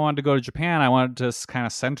time I wanted to go to Japan, I wanted to kind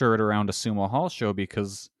of center it around a Sumo Hall show,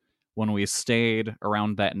 because when we stayed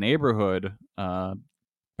around that neighborhood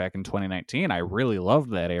back in 2019, I really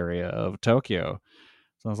loved that area of Tokyo.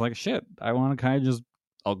 So I was like, "Shit, I want to kind of just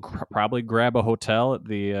I'll probably grab a hotel at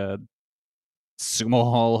the Sumo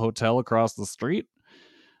Hall hotel across the street."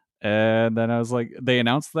 And then I was like, they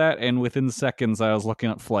announced that, and within seconds I was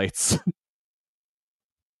looking at flights.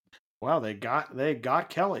 Wow, they got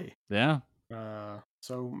Kelly. Yeah.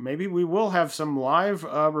 So maybe we will have some live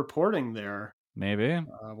reporting there. Maybe.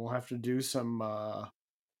 We'll have to do some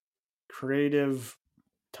creative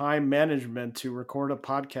time management to record a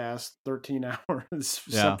podcast 13 hours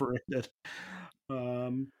separated.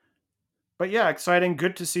 But yeah, exciting.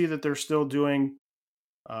 Good to see that they're still doing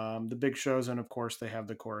the big shows, and of course they have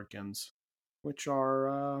the Korikens, which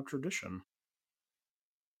are tradition.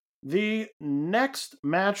 The next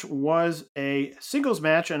match was a singles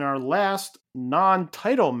match and our last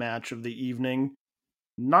non-title match of the evening.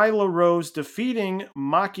 Nyla Rose defeating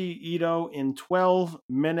Maki Ito in 12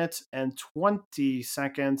 minutes and 20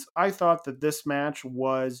 seconds. I thought that this match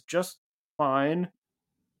was just fine.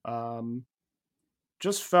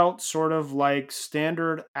 Just felt sort of like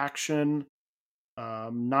standard action.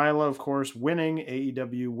 Nyla, of course, winning,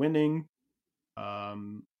 AEW winning.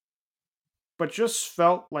 But just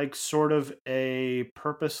felt like sort of a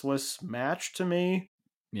purposeless match to me.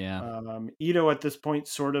 Yeah. Ito at this point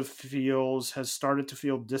sort of has started to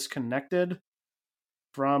feel disconnected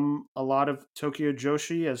from a lot of Tokyo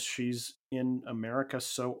Joshi, as she's in America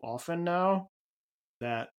so often now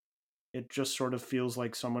that it just sort of feels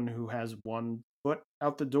like someone who has one foot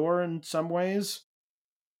out the door in some ways.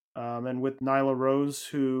 And with Nyla Rose,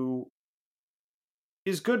 who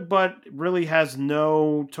is good but really has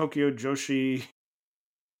no Tokyo Joshi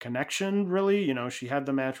connection, really. You know, she had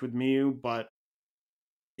the match with Miyu, but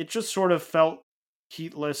it just sort of felt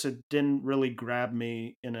heatless. It didn't really grab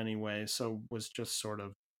me in any way, so was just sort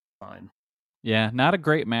of fine. Yeah, not a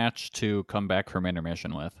great match to come back from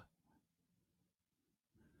intermission with.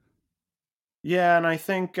 Yeah, and I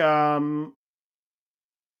think, yeah.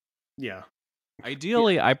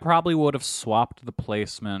 Ideally, I probably would have swapped the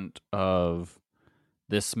placement of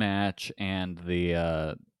this match and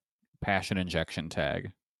the passion injection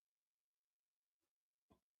tag.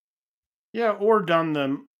 Yeah, or done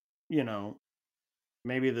them, you know,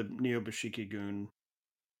 maybe the Neo Bashiki-gun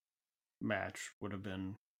match would have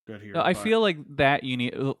been good here. I but feel like that you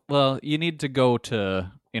need to go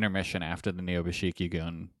to intermission after the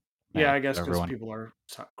Neobashiki-gun match. yeah, I guess because everyone, people are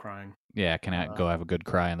crying. yeah, can go have a good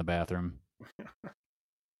cry in the bathroom.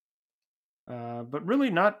 But really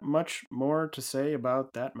not much more to say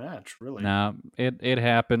about that match, really. Nah, it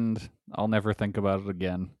happened. I'll never think about it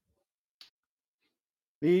again.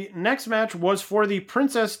 The next match was for the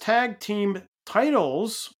Princess Tag Team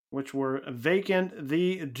titles, which were vacant.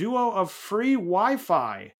 The duo of free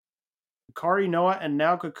Wi-Fi, Kari Noah and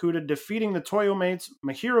Naoka Kuda, defeating the Toyo Mates,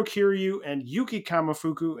 Mahiro Kiryu and Yuki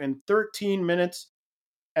Kamafuku in 13 minutes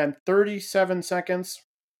and 37 seconds.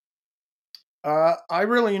 I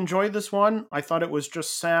really enjoyed this one. I thought it was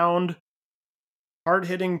just sound,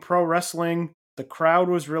 hard-hitting pro wrestling. The crowd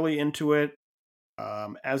was really into it,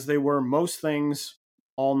 as they were most things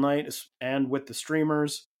all night and with the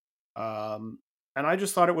streamers. And I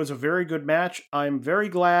just thought it was a very good match. I'm very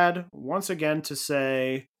glad, once again, to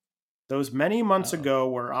say those many months ago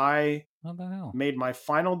where I What the hell? made my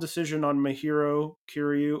final decision on Mahiro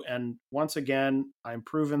Kiryu, and once again, I'm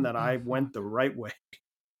proven that I went the right way.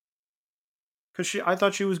 Because I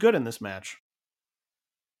thought she was good in this match.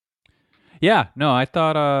 Yeah, no, I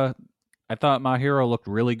thought Mahiro looked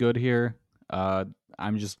really good here.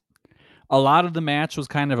 A lot of the match was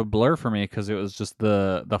kind of a blur for me because it was just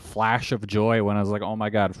the flash of joy when I was like, oh my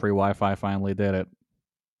god, free Wi-Fi finally did it.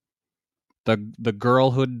 The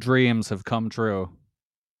girlhood dreams have come true.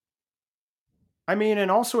 I mean, and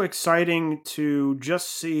also exciting to just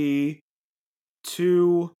see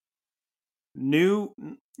two new,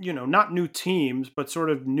 not new teams, but sort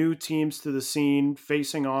of new teams to the scene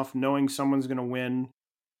facing off, knowing someone's going to win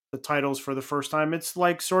the titles for the first time. It's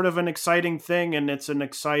like sort of an exciting thing, and it's an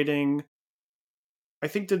exciting. I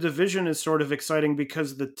think the division is sort of exciting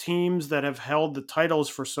because the teams that have held the titles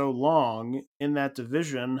for so long in that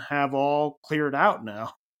division have all cleared out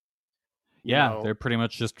now. They're pretty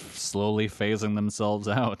much just slowly phasing themselves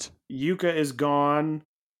out. Yuka is gone.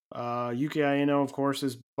 Yuki Aino, of course,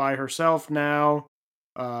 is by herself now.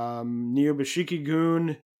 Neo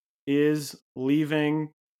Bashiki-gun is leaving.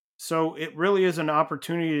 So it really is an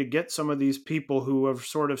opportunity to get some of these people who are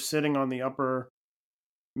sort of sitting on the upper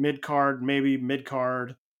mid-card, maybe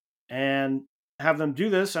mid-card, and have them do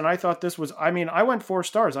this. And I thought this was, I went 4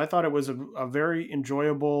 stars. I thought it was a very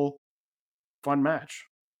enjoyable, fun match.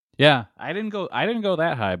 Yeah, I didn't go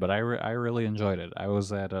that high, but I really enjoyed it. I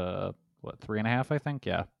was at 3.5, I think.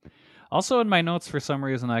 Yeah. Also, in my notes, for some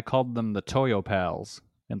reason, I called them the Toyo Pals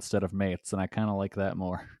instead of mates, and I kind of like that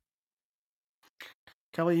more.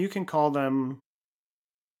 Kelly, you can call them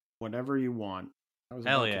whatever you want.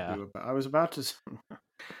 Hell yeah! I was about to say,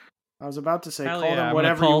 Hell call yeah, them I'm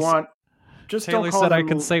whatever you want. Just Taylor don't call said them. I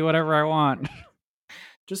can say whatever I want.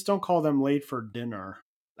 Just don't call them late for dinner.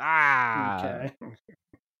 Okay.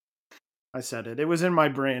 I said it. It was in my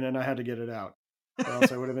brain, and I had to get it out, or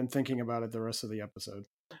else I would have been thinking about it the rest of the episode.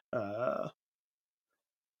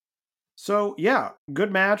 So yeah,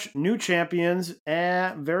 good match, new champions,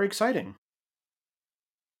 and very exciting.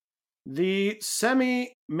 The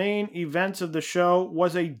semi-main event of the show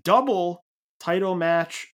was a double title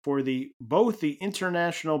match for both the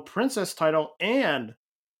International Princess title and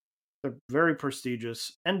the very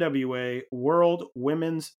prestigious NWA World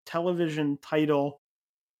Women's Television title.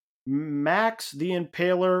 Max the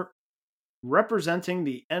Impaler, representing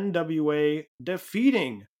the NWA,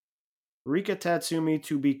 defeating Rika Tatsumi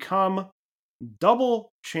to become double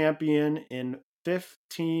champion in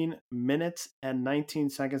 15 minutes and 19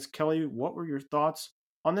 seconds. Kelly, what were your thoughts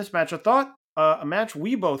on this match? A match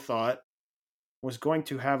we both thought was going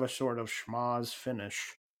to have a sort of schmaz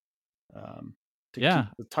finish. To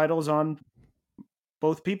keep the titles on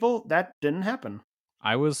both people. That didn't happen.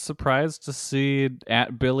 I was surprised to see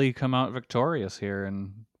Billy come out victorious here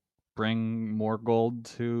and bring more gold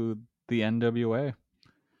to the NWA.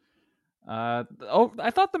 I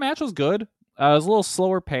thought the match was good. It was a little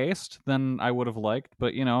slower paced than I would have liked,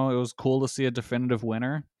 but it was cool to see a definitive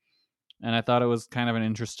winner. And I thought it was kind of an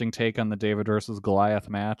interesting take on the David versus Goliath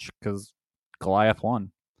match because Goliath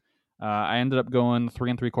won. I ended up going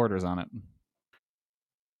 3 3/4 on it.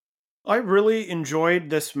 I really enjoyed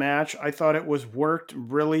this match. I thought it was worked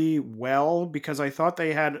really well because I thought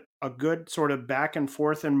they had a good sort of back and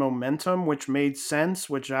forth and momentum, which made sense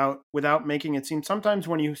without making it seem. Sometimes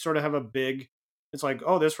when you sort of have it's like,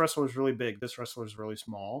 oh, this wrestler is really big, this wrestler is really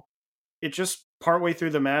small. It just partway through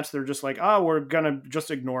the match, they're just like, oh, we're gonna just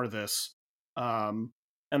ignore this, and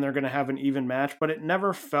they're gonna have an even match. But it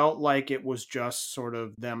never felt like it was just sort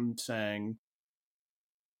of them saying,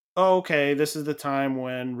 oh, okay, this is the time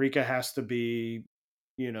when Rika has to be,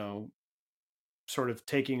 sort of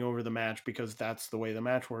taking over the match because that's the way the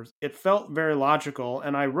match works. It felt very logical.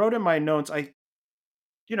 And I wrote in my notes,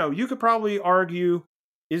 you could probably argue,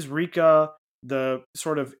 is Rika the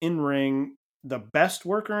sort of in-ring, the best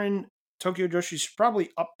worker in Tokyo Joshi? She's probably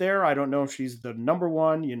up there. I don't know if she's the number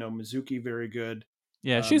one. Mizuki, very good.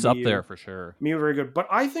 Yeah, she's up there for sure. Miyu, very good. But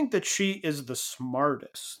I think that she is the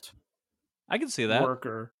smartest. I can see that.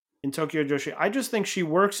 Worker in Tokyo Joshi. I just think she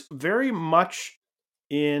works very much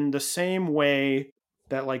in the same way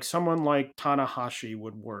that like someone like Tanahashi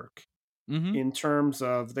would work, in terms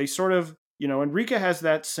of they sort of, and Rika has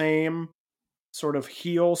that same sort of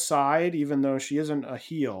heel side, even though she isn't a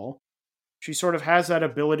heel. She sort of has that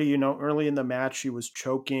ability, early in the match she was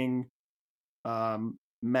choking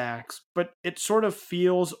Max, but it sort of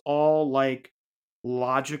feels all like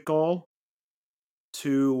logical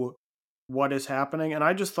to what is happening. And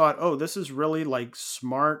I just thought, oh, this is really like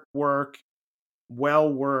smart work,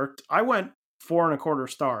 well worked. I went 4 1/4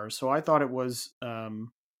 stars, so I thought it was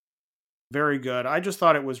very good. I just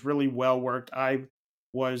thought it was really well worked. I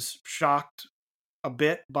was shocked a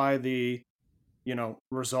bit by the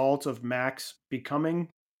result of Max becoming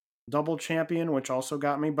double champion, which also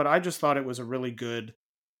got me, but I just thought it was a really good,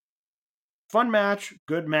 fun match,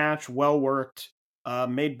 good match, well worked,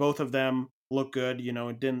 made both of them look good.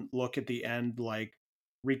 It didn't look at the end like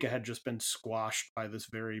Rika had just been squashed by this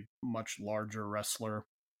very much larger wrestler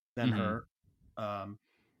than her.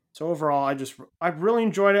 So overall, I really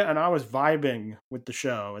enjoyed it, and I was vibing with the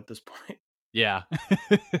show at this point. Yeah.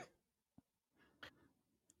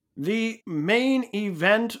 The main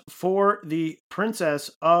event for the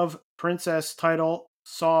Princess of Princess title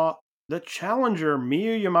saw the challenger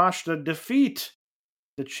Miyu Yamashita defeat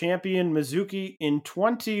the champion Mizuki in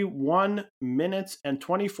 21 minutes and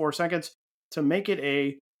 24 seconds to make it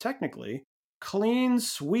a, technically, clean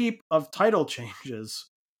sweep of title changes.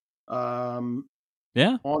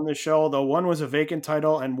 Yeah. On the show, though one was a vacant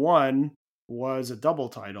title and one was a double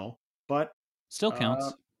title, but still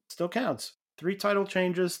counts. 3 title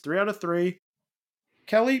changes, 3 out of 3.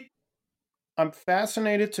 Kelly, I'm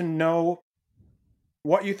fascinated to know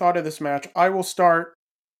what you thought of this match. I will start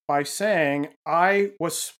by saying I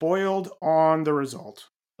was spoiled on the result.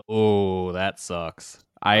 Oh, that sucks.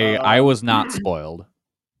 I was not spoiled.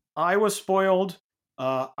 I was spoiled.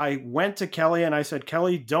 I went to Kelly and I said,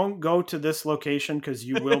 Kelly, don't go to this location because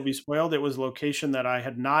you will be spoiled. It was a location that I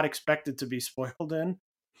had not expected to be spoiled in.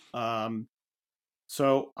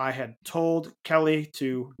 So I had told Kelly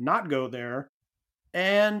to not go there.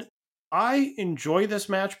 And I enjoy this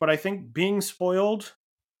match, but I think being spoiled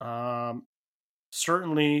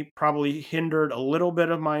certainly probably hindered a little bit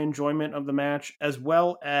of my enjoyment of the match, as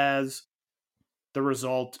well as the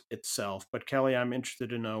result itself. But Kelly, I'm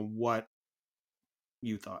interested to know what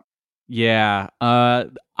you thought. Yeah,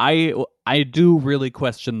 I do really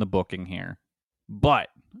question the booking here, but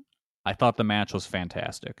I thought the match was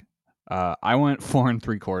fantastic. I went 4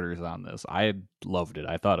 3/4 on this. I loved it.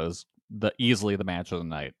 I thought it was easily the match of the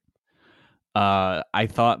night. I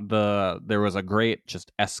thought there was a great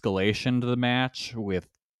just escalation to the match with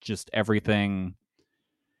just everything.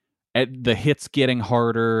 The hits getting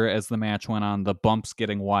harder as the match went on, the bumps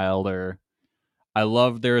getting wilder. I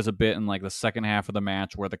love there is a bit in like the second half of the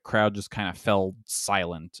match where the crowd just kind of fell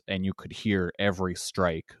silent and you could hear every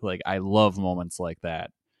strike. Like, I love moments like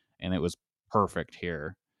that, and it was perfect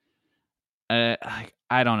here.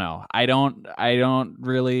 I don't know. I don't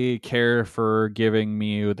really care for giving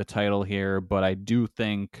Miyu the title here, but I do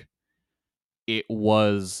think it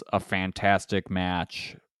was a fantastic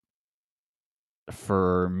match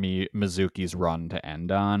for Mizuki's run to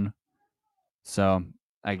end on. So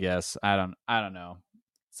I guess I don't know.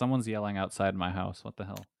 Someone's yelling outside my house. What the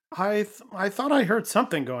hell? I thought I heard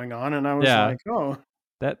something going on, and I was Yeah. like, oh,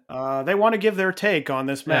 That they want to give their take on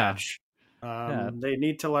this Yeah. match. Yeah. They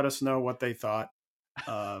need to let us know what they thought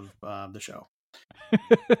of the show.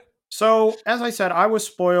 So, as I said, I was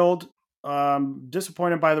spoiled,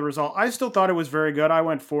 disappointed by the result. I still thought it was very good. I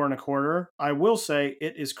went 4.25. I will say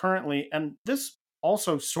it is currently, and this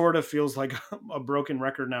also sort of feels like a broken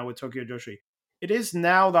record now with Tokyo Joshi. It is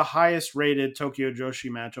now the highest rated Tokyo Joshi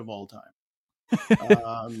match of all time.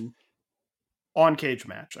 On cage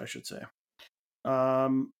match, I should say.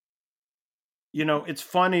 It's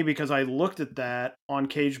funny because I looked at that on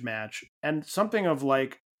cage match, and something of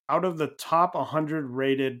like out of the top 100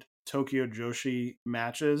 rated Tokyo Joshi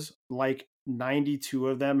matches, like 92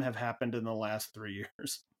 of them have happened in the last 3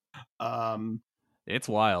 years. It's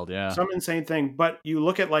wild, yeah. Some insane thing. But you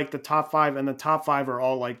look at like the top 5, and the top 5 are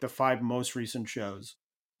all like the 5 most recent shows,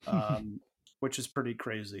 which is pretty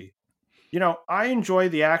crazy. I enjoy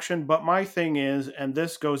the action, but my thing is, and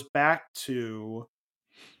this goes back to,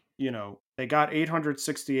 they got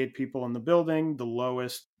 868 people in the building, the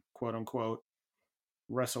lowest, quote unquote,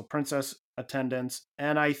 Wrestle Princess attendance.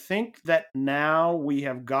 And I think that now we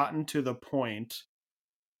have gotten to the point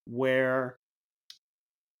where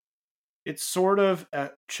it's sort of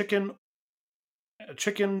a chicken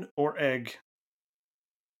or egg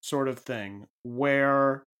sort of thing,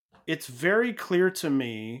 where it's very clear to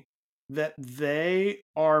me that they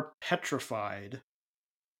are petrified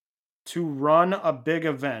to run a big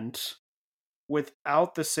event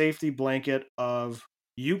without the safety blanket of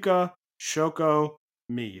Yuka, Shoko,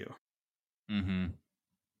 Miyu. Mm-hmm.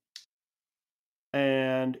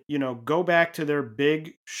 And, go back to their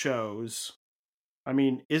big shows. I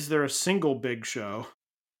mean, is there a single big show?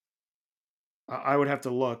 I would have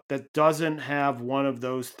to look that doesn't have one of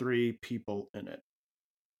those 3 people in it.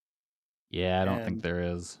 Yeah, I don't think there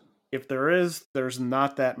is. If there is, there's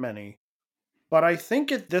not that many. But I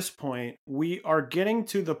think at this point, we are getting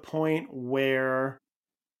to the point where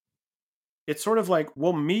it's sort of like,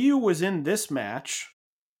 well, Miyu was in this match.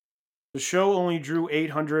 The show only drew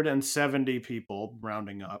 870 people,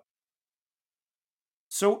 rounding up.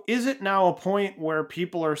 So is it now a point where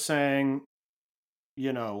people are saying,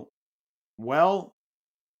 well,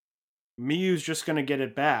 Miyu's just going to get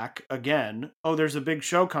it back again. Oh, there's a big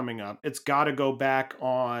show coming up. It's got to go back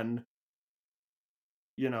on,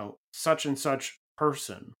 such and such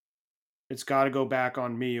person. It's got to go back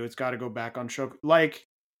on Miyu. It's got to go back on Shoko. Like,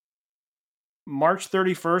 March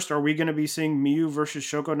 31st, are we going to be seeing Miyu versus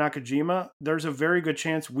Shoko Nakajima? There's a very good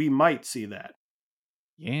chance we might see that.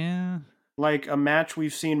 Yeah. Like a match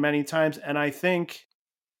we've seen many times. And I think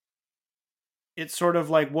it's sort of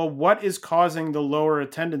like, well, what is causing the lower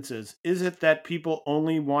attendances? Is it that people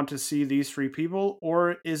only want to see these 3 people?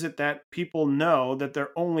 Or is it that people know that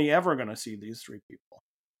they're only ever going to see these 3 people?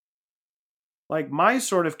 Like, my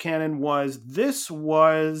sort of canon was, this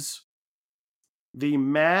was the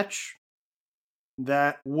match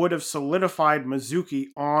that would have solidified Mizuki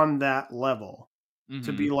on that level. Mm-hmm.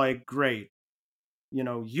 To be like, great,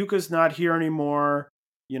 Yuka's not here anymore.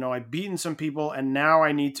 I've beaten some people, and now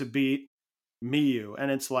I need to beat Miyu. And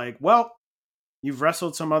it's like, well, you've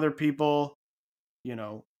wrestled some other people,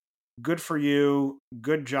 good for you,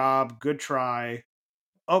 good job, good try.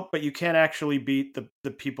 Oh, but you can't actually beat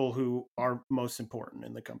the people who are most important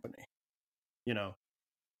in the company. You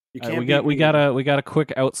can't. We got a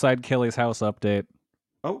quick outside Kelly's house update.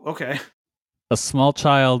 Oh, okay. A small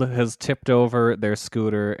child has tipped over their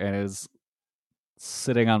scooter and is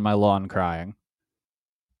sitting on my lawn crying.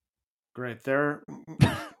 Great. They're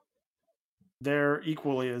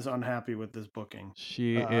equally as unhappy with this booking.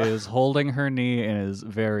 She is holding her knee and is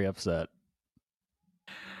very upset.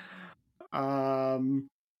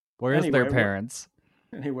 Where is their parents?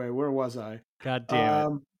 Where was I? God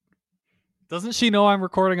damn it. Doesn't she know I'm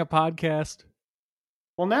recording a podcast?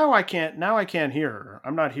 Well, now I can't hear her.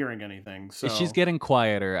 I'm not hearing anything. So she's getting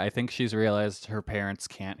quieter. I think she's realized her parents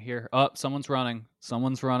can't hear. Oh, someone's running.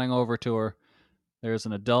 Someone's running over to her. There's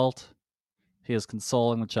an adult. He is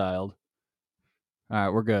consoling the child. All right,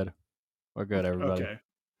 we're good. We're good, everybody. Okay.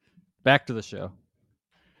 Back to the show.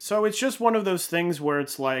 So it's just one of those things where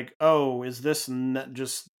it's like, oh, is this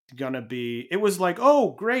just gonna be... It was like,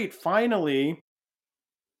 oh, great, finally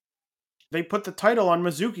they put the title on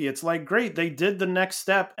Mizuki. It's like, great, they did the next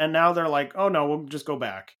step, and now they're like, oh no, we'll just go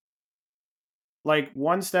back. Like,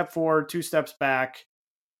 one step forward, two steps back,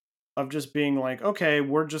 of just being like, okay,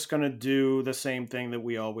 we're just gonna do the same thing that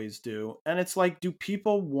we always do. And it's like, do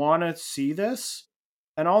people want to see this?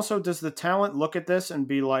 And also, does the talent look at this and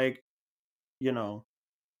be like, you know,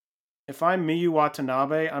 if I'm Miyu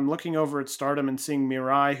Watanabe, I'm looking over at Stardom and seeing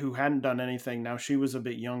Mirai, who hadn't done anything. Now she was a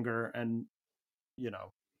bit younger and, you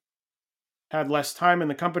know, had less time in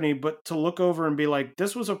the company, but to look over and be like,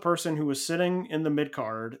 this was a person who was sitting in the mid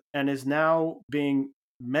card and is now being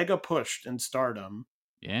mega pushed in Stardom.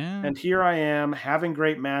 Yeah. And here I am having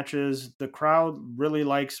great matches. The crowd really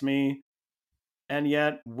likes me. And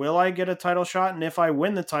yet, will I get a title shot? And if I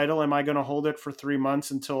win the title, am I going to hold it for 3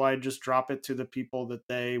 months until I just drop it to the people that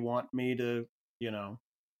they want me to, you know,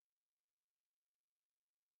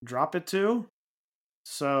 drop it to?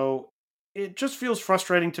 So it just feels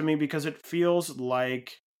frustrating to me because it feels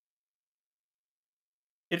like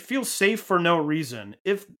it feels safe for no reason.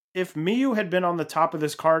 If Miyu had been on the top of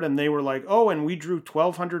this card and they were like, oh, and we drew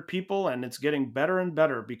 1,200 people and it's getting better and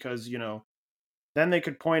better because, you know, then they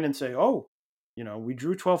could point and say, oh, you know, we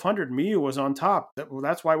drew 1,200. Miyu was on top.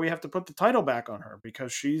 That's why we have to put the title back on her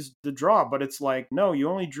because she's the draw. But it's like, no, you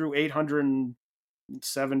only drew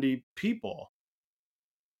 870 people.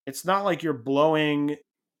 It's not like you're blowing.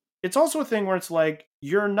 It's also a thing where it's like,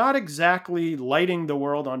 you're not exactly lighting the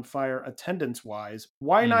world on fire attendance wise.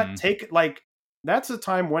 Why not take it? Like, that's a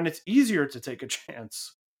time when it's easier to take a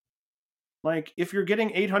chance. Like, if you're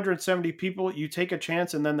getting 870 people, you take a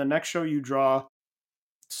chance, and then the next show you draw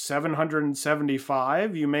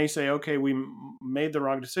 775, you may say, okay, we made the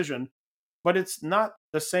wrong decision, but it's not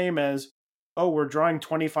the same as, oh, we're drawing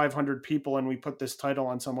 2,500 people and we put this title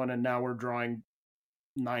on someone and now we're drawing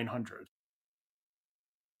 900.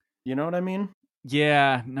 You know what I mean?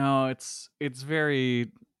 Yeah, no, it's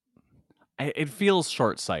very. It feels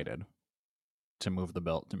short-sighted to move the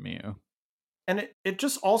belt to Miyu. And it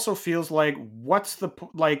just also feels like, what's the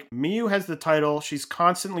like? Miyu has the title. She's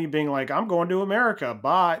constantly being like, I'm going to America.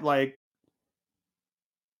 Bye. Like,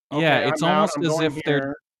 Yeah, okay, it's I'm out. almost I'm as going if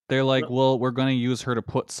here. they're like, well, we're going to use her to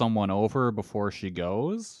put someone over before she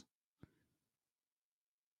goes.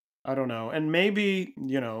 I don't know. And maybe,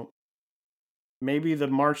 you know, maybe the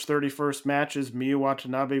March 31st match is Miyu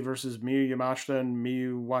Watanabe versus Miyu Yamashita, and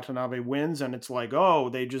Miyu Watanabe wins, and it's like, oh,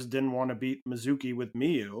 they just didn't want to beat Mizuki with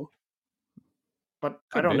Miyu. But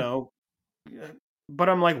I Could don't be. know. But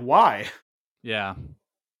I'm like, why? Yeah.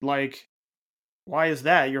 Like, why is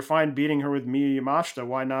that? You're fine beating her with Miyu Yamashita.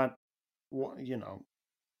 Why not? You know.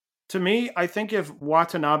 To me, I think if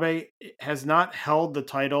Watanabe has not held the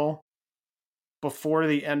title before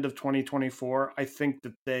the end of 2024, I think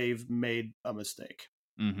that they've made a mistake.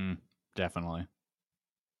 Mm-hmm. Definitely.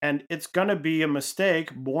 And it's going to be a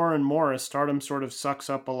mistake more and more as Stardom sort of sucks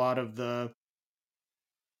up a lot of the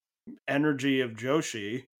energy of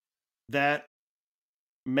Joshi that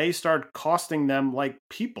may start costing them like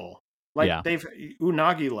people. Like they've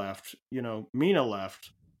Unagi left, you know, Mina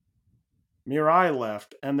left, Mirai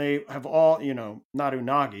left, and they have all, you know, not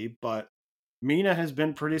Unagi, but Mina has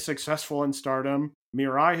been pretty successful in Stardom.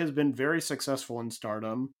 Mirai has been very successful in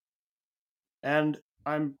Stardom. And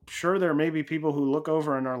I'm sure there may be people who look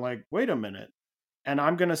over and are like, wait a minute. And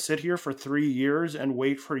I'm going to sit here for 3 years and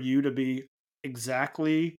wait for you to be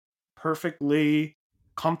exactly, perfectly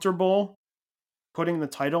comfortable putting the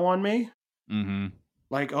title on me. Mm-hmm.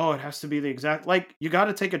 Like, oh, it has to be the exact, like, you got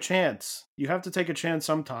to take a chance. You have to take a chance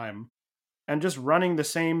sometime. And just running the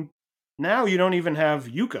same, now you don't even have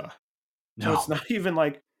Yuka. No. So it's not even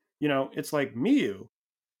like, you know, it's like Miyu,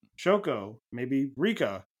 Shoko, maybe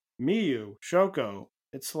Rika, Miyu, Shoko.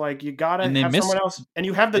 It's like, you got to have someone else, and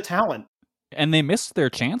you have the talent. And they missed their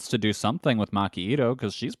chance to do something with Maki Ito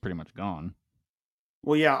because she's pretty much gone.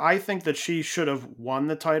 Well, yeah, I think that she should have won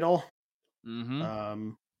the title. Mm-hmm.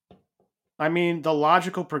 I mean, the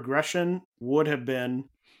logical progression would have been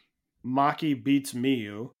Maki beats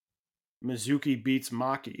Miyu, Mizuki beats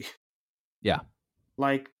Maki. Yeah.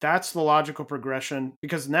 Like, that's the logical progression,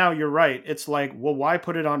 because now you're right. It's like, well, why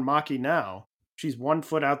put it on Maki now? She's 1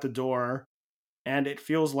 foot out the door, and it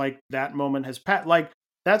feels like that moment has passed. Like,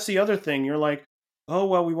 that's the other thing. You're like, oh,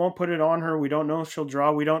 well, we won't put it on her. We don't know if she'll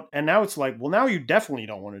draw. We don't. And now it's like, well, now you definitely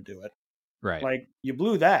don't want to do it. Right. Like, you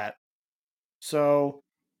blew that. So,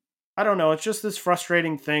 I don't know. It's just this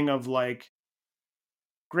frustrating thing of like,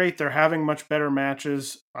 great. They're having much better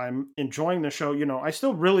matches. I'm enjoying the show. I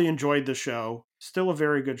still really enjoyed the show. Still a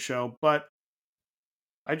very good show, but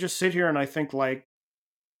I just sit here and I think like,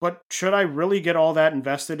 but should I really get all that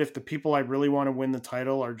invested if the people I really want to win the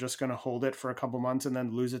title are just going to hold it for a couple months and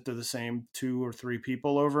then lose it to the same 2 or 3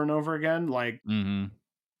 people over and over again? Like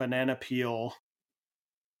banana peel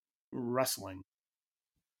wrestling.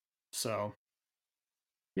 So,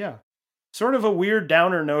 yeah. Sort of a weird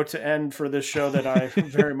downer note to end for this show that I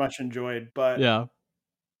very much enjoyed. But, Yeah.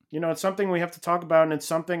 It's something we have to talk about. And it's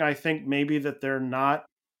something I think maybe that they're not,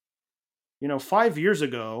 5 years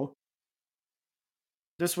ago,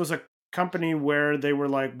 this was a company where they were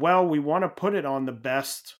like, well, we want to put it on the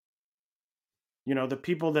best, the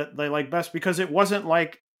people that they like best, because it wasn't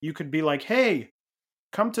like you could be like, hey,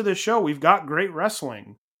 come to this show. We've got great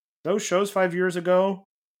wrestling. Those shows 5 years ago,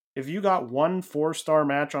 if you got one 4-star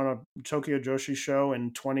match on a Tokyo Joshi show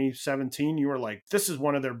in 2017, you were like, this is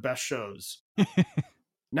one of their best shows.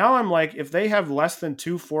 Now I'm like, if they have less than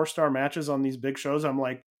 2 4-star matches on these big shows, I'm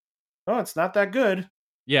like, oh, it's not that good.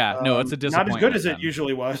 Yeah, no, it's a disappointment. Not as good as it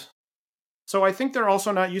usually was. So I think they're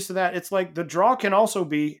also not used to that. It's like the draw can also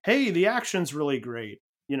be, hey, the action's really great.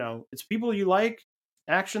 It's people you like,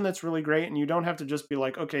 action that's really great, and you don't have to just be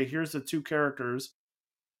like, okay, here's the 2 characters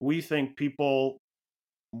we think people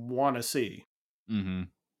want to see.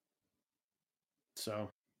 So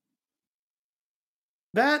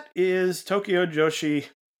that is Tokyo Joshi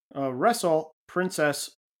Wrestle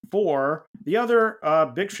Princess 4. The other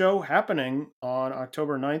big show happening on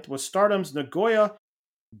October 9th was Stardom's Nagoya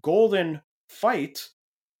Golden Fight,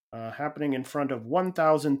 happening in front of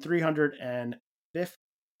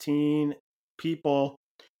 1,315 people.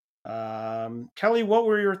 Kelly, what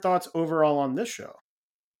were your thoughts overall on this show?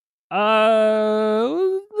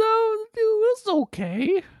 It was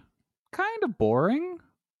okay. Kind of boring.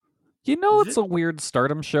 It's a weird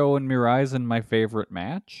Stardom show, and Mirai isn't my favorite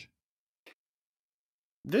match.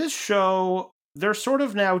 This show, there's sort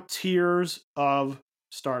of now tiers of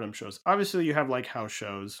Stardom shows. Obviously, you have like house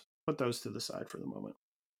shows. Put those to the side for the moment.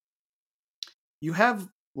 You have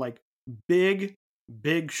like big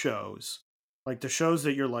shows. Like the shows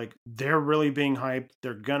that you're like, they're really being hyped.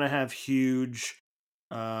 They're going to have huge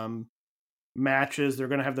matches. They're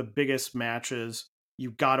going to have the biggest matches.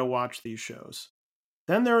 You've got to watch these shows.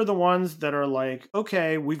 Then there are the ones that are like,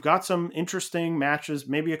 okay, we've got some interesting matches,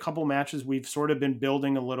 maybe a couple matches we've sort of been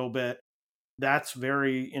building a little bit. That's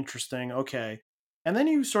very interesting. Okay. And then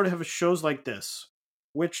you sort of have shows like this,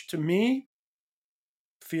 which to me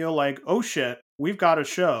feel like, oh shit, we've got a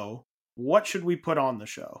show. What should we put on the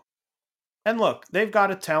show? And look, they've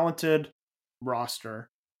got a talented roster.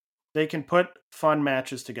 They can put fun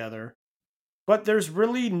matches together. But there's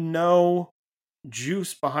really no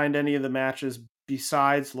juice behind any of the matches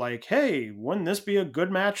besides like, hey, wouldn't this be a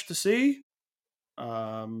good match to see?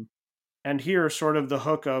 And here sort of the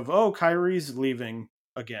hook of, oh, Kyrie's leaving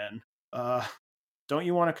again. Don't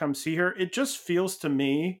you want to come see her? It just feels to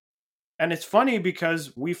me, and it's funny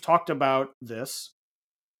because we've talked about this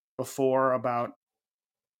before about,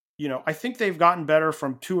 I think they've gotten better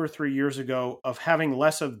from 2 or 3 years ago of having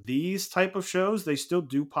less of these type of shows. They still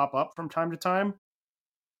do pop up from time to time.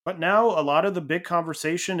 But now a lot of the big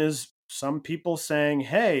conversation is some people saying,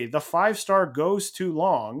 hey, the 5-star goes too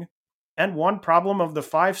long. And one problem of the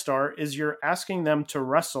 5-star is you're asking them to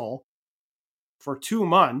wrestle for 2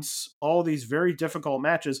 months, all these very difficult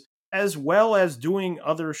matches, as well as doing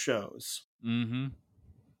other shows.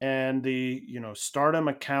 And the, Stardom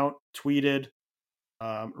account tweeted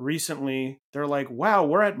recently, they're like, wow,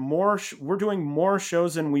 we're doing more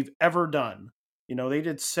shows than we've ever done. They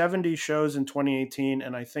did 70 shows in 2018,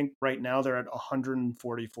 and I think right now they're at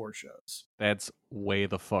 144 shows. That's way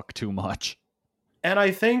the fuck too much. And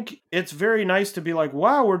I think it's very nice to be like,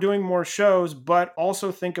 wow, we're doing more shows, but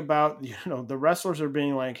also think about, the wrestlers are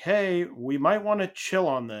being like, hey, we might want to chill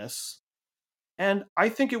on this. And I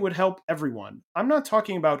think it would help everyone. I'm not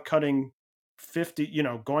talking about cutting 50,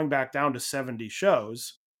 going back down to 70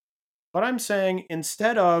 shows, but I'm saying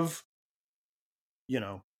instead of,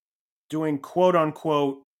 doing quote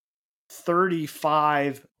unquote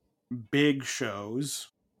 35 big shows,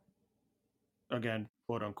 again,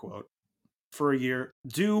 quote unquote, for a year,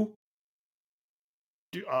 do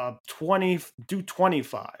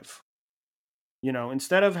 25.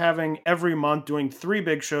 Instead of having every month doing 3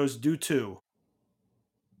 big shows, do 2.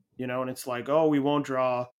 And it's like, oh, we won't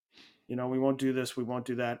draw, we won't do this, we won't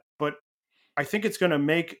do that. But I think it's going to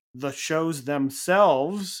make the shows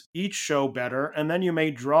themselves, each show better, and then you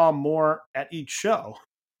may draw more at each show.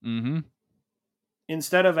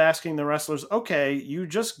 instead of asking the wrestlers, okay, you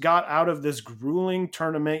just got out of this grueling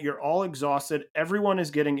tournament, you're all exhausted, everyone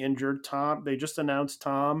is getting injured. They just announced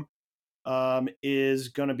Tom is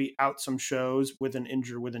going to be out some shows with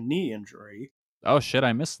a knee injury. Oh shit,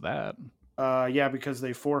 I missed that. Yeah, because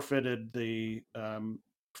they forfeited the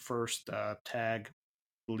first tag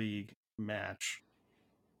league match.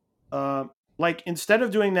 Like, instead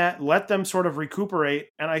of doing that, let them sort of recuperate.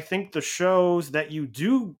 And I think the shows that you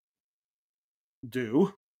do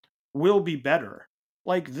will be better.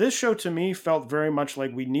 Like, this show to me felt very much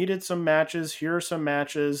like we needed some matches. Here are some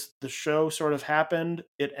matches. The show sort of happened.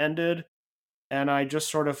 It ended. And I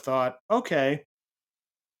just sort of thought, okay,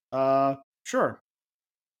 sure.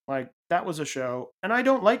 Like, that was a show. And I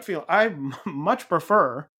don't like I much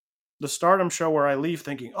prefer the Stardom show where I leave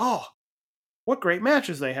thinking, oh, what great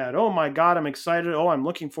matches they had. Oh my God, I'm excited. Oh, I'm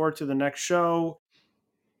looking forward to the next show.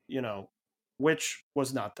 You know, which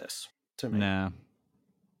was not this to me.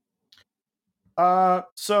 Nah.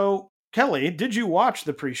 So Kelly, did you watch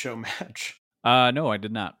the pre-show match? No, I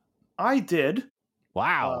did not. I did.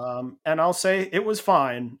 Wow. And I'll say it was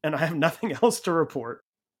fine, and I have nothing else to report.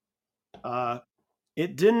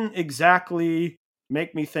 It didn't exactly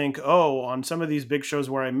make me think, oh, on some of these big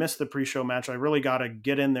shows where I missed the pre-show match, I really got to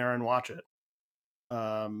get in there and watch it.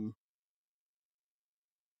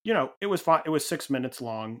 You know, it was fine. It was 6 minutes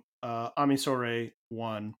long. Amisore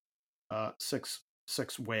won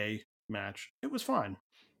 6-way match. It was fine.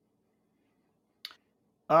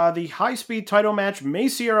 The high-speed title match, May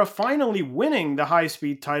Sierra finally winning the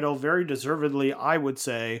high-speed title, very deservedly, I would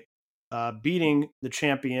say, beating the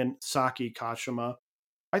champion, Saki Kashima.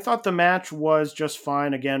 I thought the match was just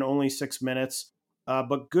fine. Again, only 6 minutes,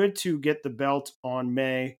 but good to get the belt on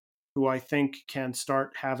May, who I think can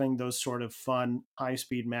start having those sort of fun,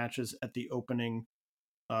 high-speed matches at the opening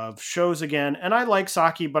of shows again. And I like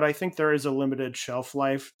Saki, but I think there is a limited shelf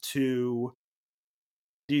life to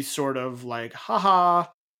these sort of like, haha,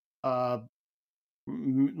 like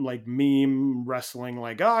meme wrestling,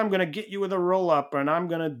 like, oh, I'm gonna get you with a roll up and I'm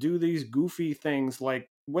gonna do these goofy things. Like,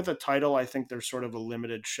 with a title, I think there's sort of a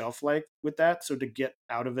limited shelf life with that, so to get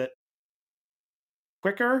out of it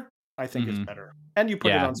quicker, I think is better, and you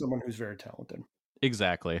put it on someone who's very talented.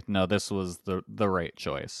 Exactly. No, this was the right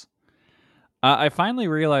choice. I finally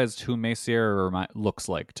realized who May Sierra looks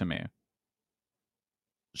like to me.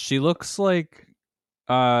 She looks like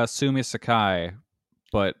Sumi Sakai,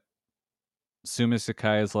 but Sumi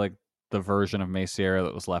Sakai is like the version of May Sierra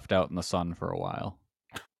that was left out in the sun for a while.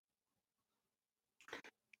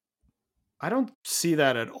 I don't see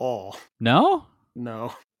that at all. No?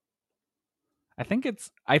 No. I think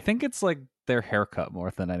it's like their haircut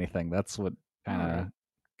more than anything. That's what kind of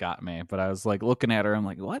got me. But I was like looking at her, I'm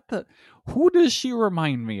like, who does she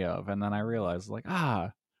remind me of? And then I realized, like,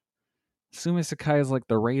 Sumi Sakai is like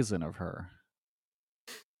the raisin of her.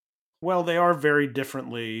 Well, they are very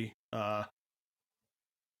differently, I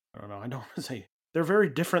don't know, I don't want to say, they're very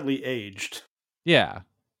differently aged. Yeah.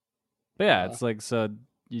 But yeah, it's like, so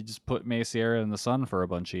you just put May Sierra in the sun for a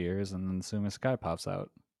bunch of years, and then Sumi Sakai pops out.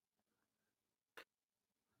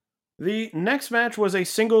 The next match was a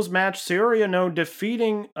singles match. Saori Anou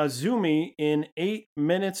defeating Azumi in 8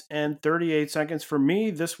 minutes and 38 seconds. For me,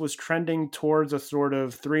 this was trending towards a sort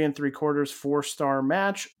of 3 3/4, 4-star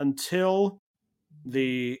match until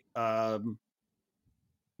the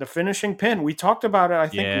finishing pin. We talked about it, I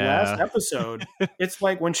think, last episode. It's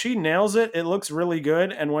like when she nails it, it looks really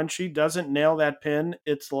good. And when she doesn't nail that pin,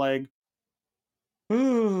 it's like,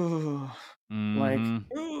 ooh. Like,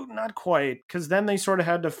 ooh, not quite. Because then they sort of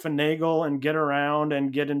had to finagle and get around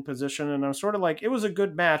and get in position. And I'm sort of like, it was a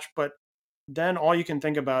good match, but then all you can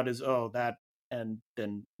think about is, oh, that and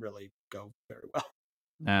didn't really go very well.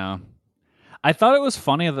 Yeah. I thought it was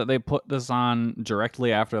funny that they put this on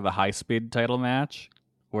directly after the high-speed title match,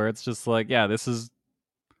 where it's just like, yeah, this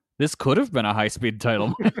could have been a high-speed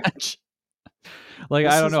title match. Like,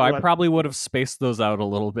 I don't know. I probably would have spaced those out a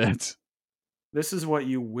little bit. This is what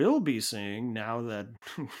you will be seeing now that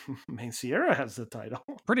May Sierra has the title.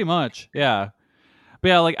 Pretty much, yeah. But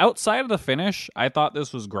yeah, like outside of the finish, I thought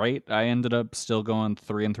this was great. I ended up still going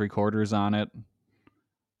 3 3/4 on it.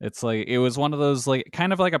 It's like, it was one of those, like,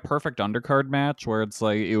 kind of like a perfect undercard match where it's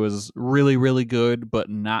like, it was really, really good, but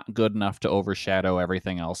not good enough to overshadow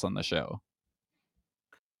everything else on the show.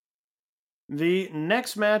 The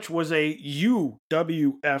next match was a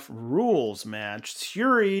UWF rules match.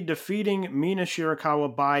 Tsuri defeating Mina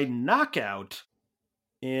Shirakawa by knockout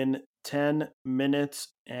in 10 minutes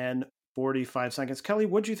and 45 seconds. Kelly,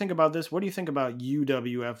 what do you think about this? What do you think about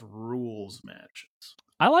UWF rules matches?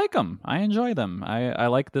 I like them. I enjoy them. I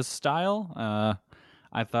like this style.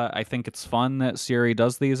 I think it's fun that Siri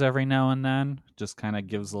does these every now and then. Just kind of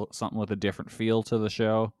gives something with a different feel to the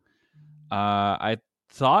show. I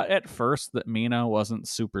thought at first that Mina wasn't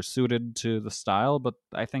super suited to the style, but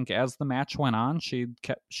I think as the match went on, she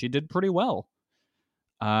did pretty well.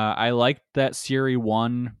 I liked that Siri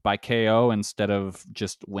won by KO instead of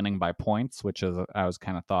just winning by points, which is I was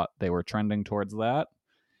kind of thought they were trending towards that.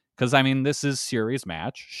 Because I mean, this is Siri's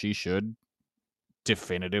match; she should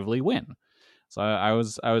definitively win. So I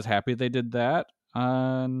was happy they did that.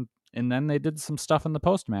 And then they did some stuff in the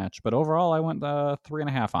post match, but overall I went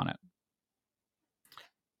 3.5 on it.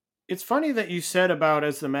 It's funny that you said about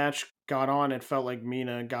as the match got on, it felt like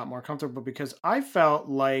Mina got more comfortable, because I felt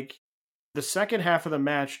like the second half of the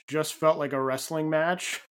match just felt like a wrestling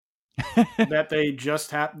match that they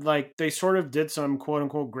just had. Like, they sort of did some quote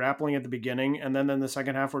unquote grappling at the beginning, and then in the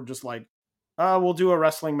second half we're just like, we'll do a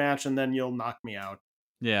wrestling match and then you'll knock me out.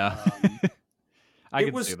 Yeah. I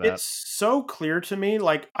can see that. It's so clear to me.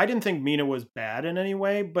 Like, I didn't think Mina was bad in any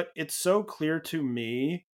way, but it's so clear to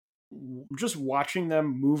me just watching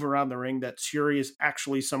them move around the ring that Suri is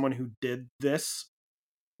actually someone who did this,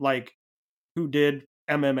 like, who did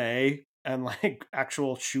MMA and like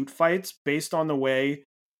actual shoot fights, based on the way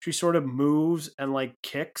she sort of moves and like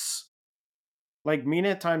kicks. Like, Mina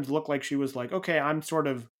at times looked like she was like, okay, I'm sort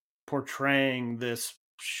of portraying this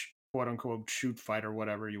quote unquote shoot fight, or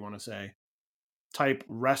whatever you want to say, type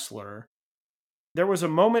wrestler. There was a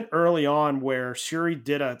moment early on where Shuri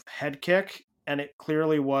did a head kick, and it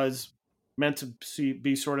clearly was meant to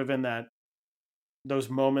be sort of in those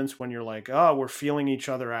moments when you're like, oh, we're feeling each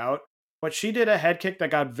other out. But she did a head kick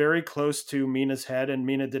that got very close to Mina's head, and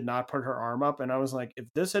Mina did not put her arm up. And I was like, if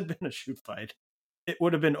this had been a shoot fight, it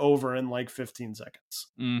would have been over in like 15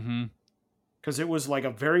 seconds. Mm-hmm. Because it was like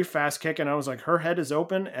a very fast kick, and I was like, her head is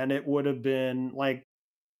open, and it would have been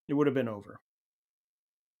over.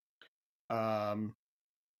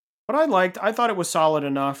 But I thought it was solid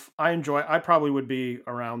enough. I probably would be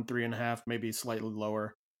around 3.5, maybe slightly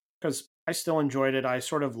lower, because I still enjoyed it. I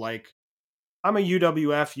sort of like, I'm a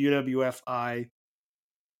UWFI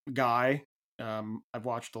guy. I've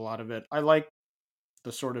watched a lot of it. I like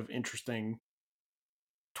the sort of interesting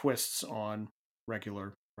twists on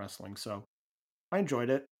regular wrestling, so I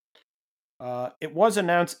enjoyed it. It was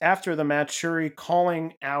announced after the match, Shuri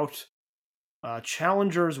calling out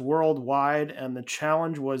challengers worldwide, and the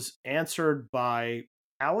challenge was answered by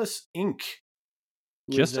Alice Inc.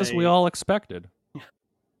 Just as we all expected.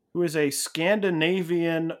 Who is a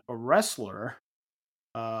Scandinavian wrestler,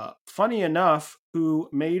 funny enough, who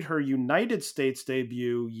made her United States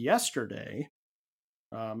debut yesterday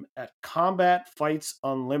at Combat Fights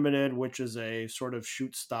Unlimited, which is a sort of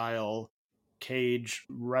shoot style cage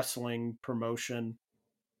wrestling promotion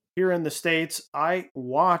here in the States. I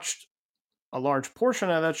watched a large portion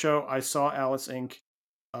of that show. I saw Alice Inc.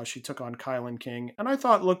 She took on Kylan King, and I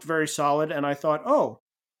thought looked very solid. And I thought, oh,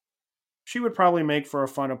 she would probably make for a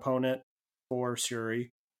fun opponent for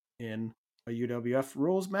Suri in a UWF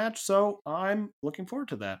rules match. So I'm looking forward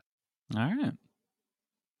to that. All right.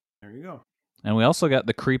 There you go. And we also got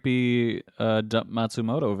the creepy Dump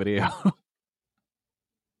Matsumoto video.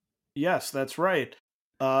 Yes, that's right.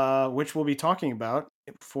 Which we'll be talking about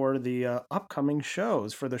for the upcoming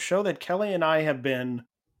shows, for the show that Kelly and I have been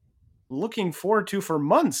looking forward to for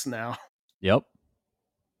months now. Yep.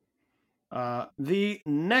 The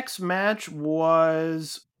next match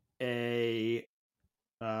was the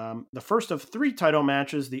first of 3 title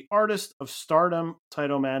matches, the Artist of Stardom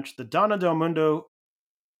title match. The Donna Del Mundo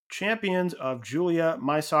champions of Julia,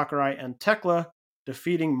 Mai Sakurai, and Tekla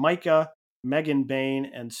defeating Micah, Megan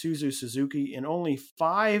Bain, and Suzu Suzuki in only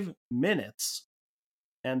 5 minutes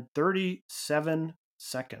and 37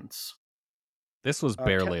 seconds. This was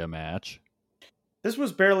barely a match. This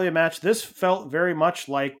was barely a match. This felt very much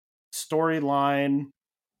like storyline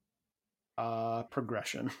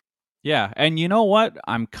progression. Yeah, and you know what?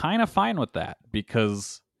 I'm kind of fine with that,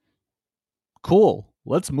 because cool.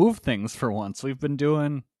 Let's move things for once. We've been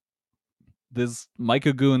doing this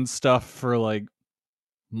Micah Goon stuff for like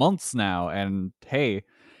months now, and hey,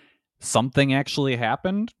 something actually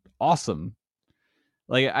happened. Awesome.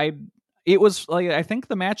 It was like, I think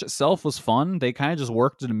the match itself was fun. They kind of just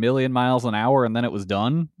worked at a million miles an hour, and then it was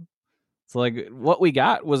done. So like, what we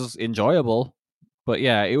got was enjoyable, but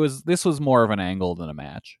yeah, this was more of an angle than a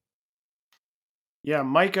match. Yeah,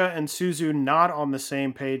 Micah and Suzu not on the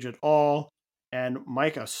same page at all, and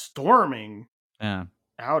Micah storming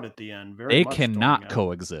out at the end. They cannot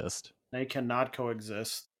coexist. They cannot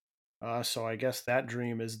coexist. So I guess that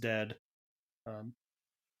dream is dead.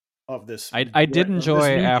 Of this, I did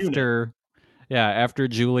enjoy after. Yeah, after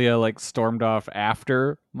Julia like stormed off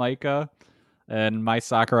after Micah, and Mai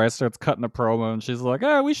Sakurai starts cutting a promo, and she's like,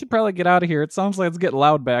 "Oh, we should probably get out of here. It sounds like it's getting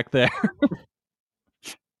loud back there."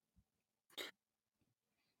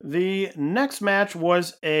 The next match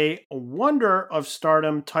was a Wonder of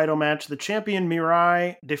Stardom title match. The champion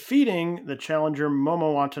Mirai defeating the challenger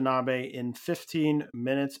Momo Watanabe in 15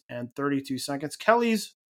 minutes and 32 seconds.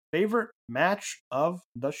 Kelly's favorite match of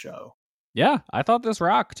the show. Yeah, I thought this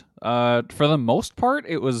rocked. For the most part,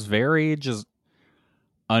 it was very just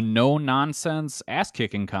a no nonsense ass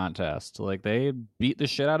kicking contest. Like they beat the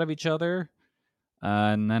shit out of each other.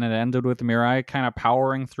 And then it ended with Mirai kind of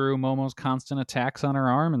powering through Momo's constant attacks on her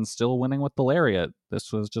arm and still winning with the lariat.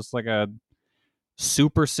 This was just like a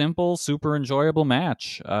super simple, super enjoyable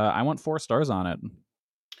match. I went 4 stars on it.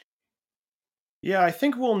 Yeah, I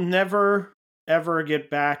think we'll never ever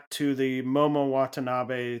get back to the Momo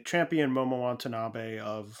Watanabe, champion Momo Watanabe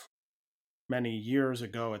of many years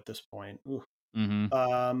ago at this point.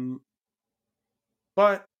 Mm-hmm.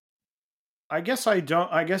 But I guess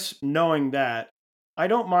knowing that, I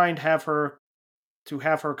don't mind have her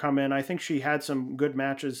come in. I think she had some good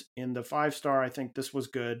matches in the 5-star. I think this was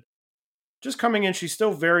good. Just coming in, she's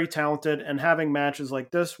still very talented, and having matches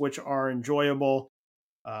like this, which are enjoyable.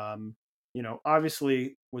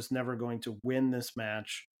 Obviously was never going to win this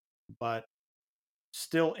match, but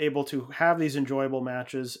still able to have these enjoyable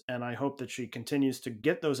matches. And I hope that she continues to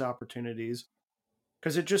get those opportunities,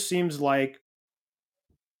 because it just seems like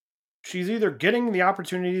she's either getting the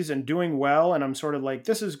opportunities and doing well, and I'm sort of like,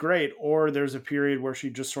 this is great, or there's a period where she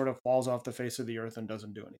just sort of falls off the face of the earth and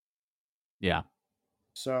doesn't do anything. Yeah.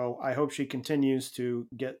 So I hope she continues to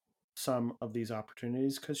get some of these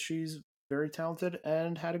opportunities, because she's very talented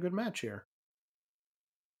and had a good match here.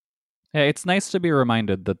 Yeah, it's nice to be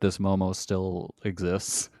reminded that this Momo still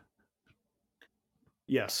exists.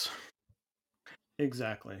 Yes,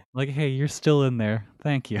 exactly. Like, hey, you're still in there.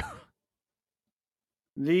 Thank you.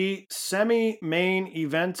 The semi-main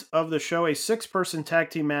event of the show, a 6-person tag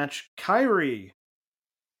team match. Kairi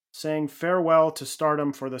saying farewell to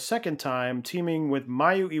Stardom for the second time, teaming with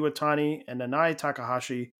Mayu Iwatani and Nanae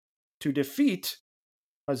Takahashi to defeat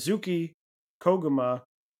Hazuki Koguma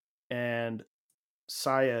and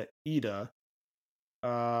Saya Ida.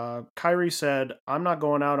 Kairi said, "I'm not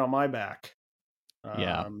going out on my back."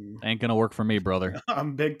 Yeah, ain't gonna work for me, brother.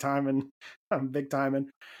 I'm big timing. I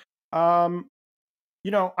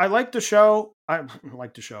like the show. I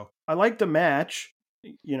like the show. I like the match.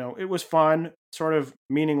 It was fun, sort of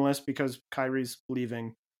meaningless because Kyrie's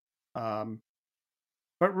leaving. But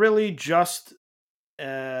really just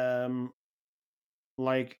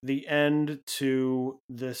like the end to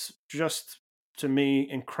this, just to me,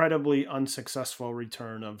 incredibly unsuccessful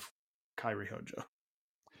return of Kairi Hojo.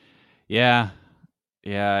 Yeah.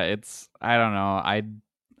 It's I don't know.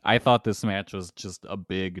 I thought this match was just a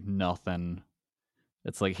big nothing.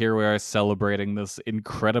 It's like here we are celebrating this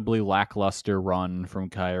incredibly lackluster run from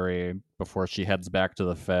Kairi before she heads back to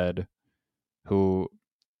the Fed, who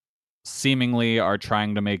seemingly are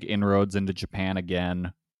trying to make inroads into Japan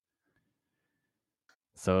again.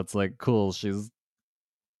 So it's like, cool, she's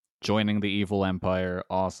joining the evil empire.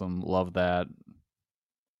 Awesome. Love that.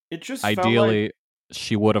 It just Ideally, felt like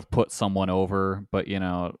she would have put someone over, but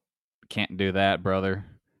can't do that, brother.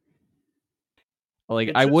 Like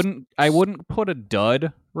it I just wouldn't put a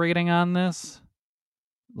dud rating on this.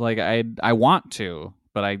 Like I want to,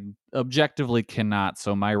 but I objectively cannot.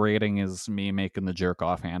 So my rating is me making the jerk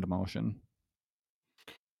off hand motion.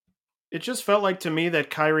 It just felt like to me that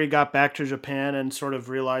Kairi got back to Japan and sort of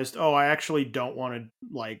realized, oh, I actually don't want to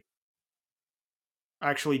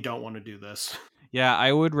do this. Yeah,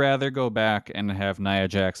 I would rather go back and have Nia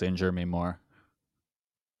Jax injure me more.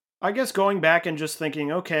 I guess going back and just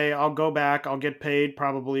thinking, okay, I'll go back, I'll get paid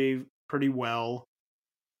probably pretty well.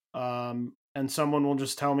 And someone will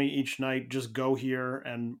just tell me each night, just go here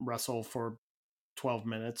and wrestle for 12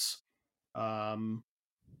 minutes.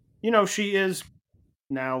 She is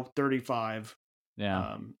now 35.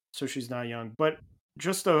 Yeah. So she's not young, but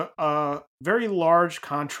just a very large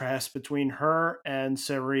contrast between her and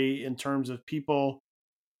Seri in terms of people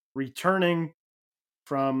returning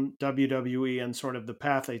from WWE and sort of the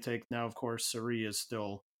path they take. Now, of course, Seri is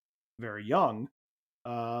still very young.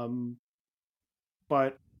 But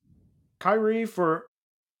Kairi, for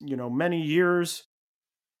many years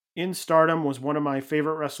in Stardom, was one of my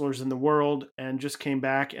favorite wrestlers in the world, and just came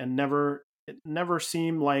back and it never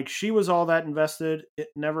seemed like she was all that invested. It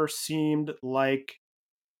never seemed like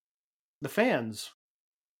the fans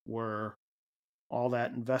were all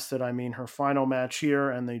that invested. I mean, her final match here,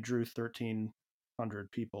 and they drew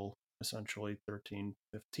 1,300 people, essentially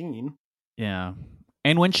 1,315. Yeah.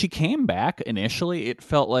 And when she came back initially, it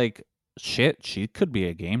felt like, shit, she could be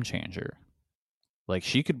a game changer. Like,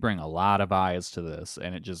 she could bring a lot of eyes to this,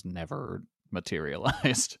 and it just never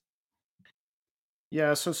materialized.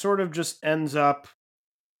 Yeah, so sort of just ends up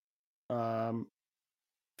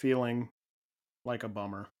feeling like a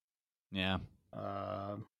bummer. Yeah.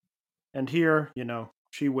 And here,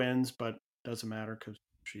 she wins, but doesn't matter because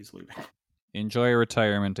she's leaving. Enjoy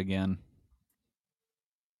retirement again.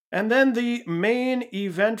 And then the main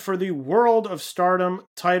event for the World of Stardom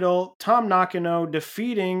title, Tom Nakano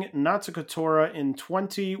defeating Natsuko Tora in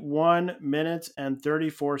 21 minutes and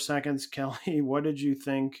 34 seconds. Kelly, what did you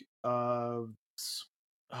think of this?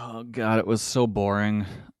 Oh god, it was so boring.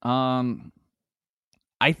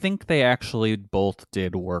 I think they actually both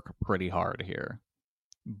did work pretty hard here.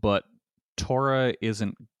 But Tora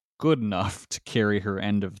isn't good enough to carry her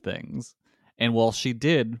end of things. And while she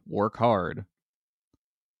did work hard,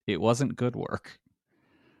 it wasn't good work.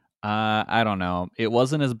 I don't know. It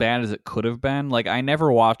wasn't as bad as it could have been. Like, I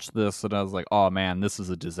never watched this and I was like, oh man, this is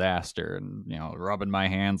a disaster. And, rubbing my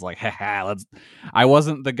hands like, haha, let's. I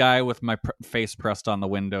wasn't the guy with my face pressed on the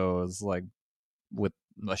windows, like, with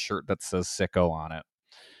a shirt that says sicko on it.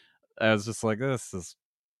 I was just like, this is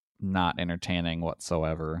not entertaining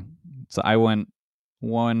whatsoever. So I went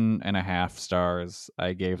 1.5 stars.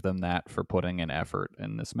 I gave them that for putting an effort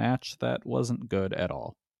in this match that wasn't good at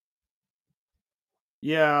all.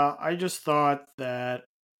 Yeah, I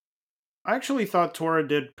actually thought Tora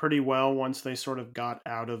did pretty well once they sort of got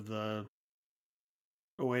out of the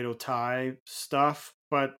Oedo Tai stuff,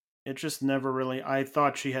 but it just never really. I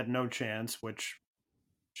thought she had no chance, which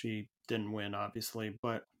she didn't win, obviously,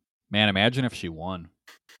 but Man, imagine if she won.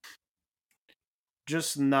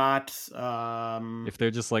 just not. If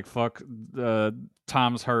they're just like, fuck,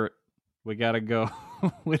 Tom's hurt, we gotta go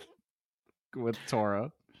with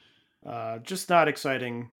Tora. Just not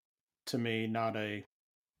exciting to me. Not a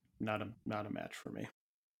match for me.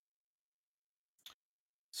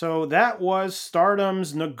 So that was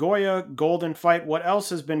Stardom's Nagoya Golden Fight. What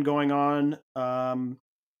else has been going on?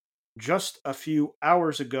 Just a few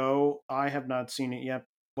hours ago, I have not seen it yet,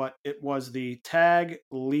 but it was the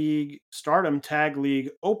Stardom Tag League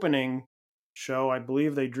opening show. I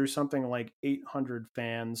believe they drew something like 800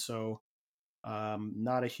 fans, so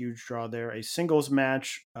not a huge draw there. A singles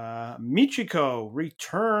match. Michiko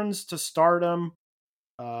returns to Stardom,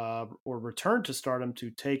 or returned to Stardom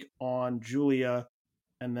to take on Julia.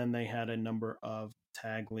 And then they had a number of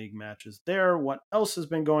tag league matches there. What else has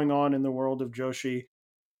been going on in the world of Joshi?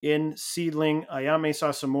 In Seedling, Ayame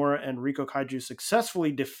Sasamura and Riko Kaiju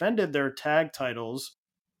successfully defended their tag titles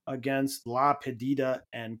against La Pedida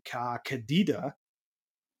and Ka Kadida.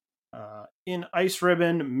 In Ice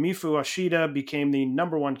Ribbon, Mifu Ashida became the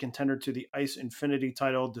number one contender to the Ice Infinity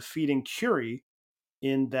title, defeating Curie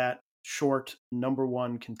in that short number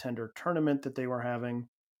one contender tournament that they were having.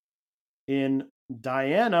 In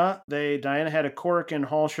Diana had a Korakuen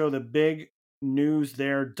Hall show. The big news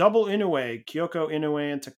there: double Inoue, Kyoko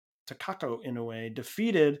Inoue and Takako Inoue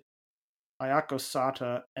defeated Ayako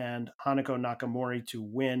Sata and Hanako Nakamori to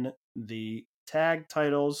win the tag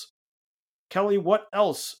titles. Kelly, what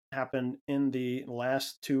else happened in the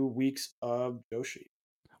last 2 weeks of Joshi?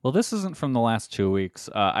 Well, this isn't from the last 2 weeks.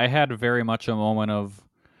 I had very much a moment of,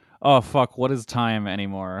 oh fuck, what is time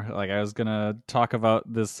anymore? Like, I was gonna talk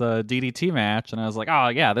about this DDT match, and I was like, oh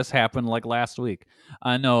yeah, this happened like last week.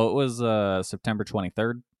 No, it was September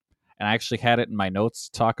 23rd, and I actually had it in my notes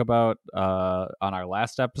to talk about on our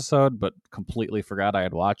last episode, but completely forgot I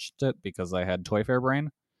had watched it because I had Toy Fair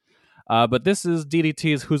brain. But this is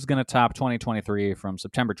DDT's Who's Gonna Top 2023 from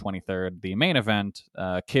September 23rd. The main event,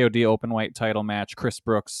 KOD Openweight title match. Chris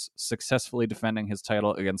Brooks successfully defending his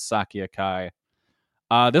title against Saki Akai.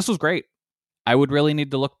 This was great. I would really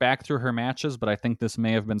need to look back through her matches, but I think this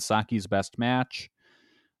may have been Saki's best match.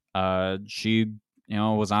 She,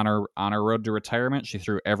 was on her road to retirement. She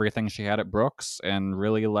threw everything she had at Brooks and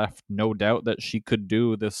really left no doubt that she could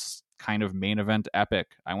do this kind of main event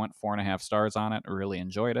epic. I went 4.5 stars on it. I really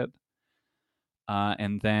enjoyed it.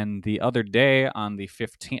 And then the other day on the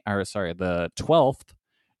 12th,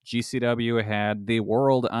 GCW had the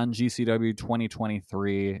World on GCW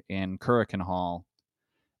 2023 in Korakuen Hall.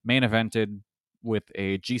 Main evented with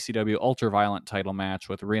a GCW Ultraviolent title match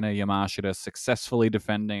with Rina Yamashita successfully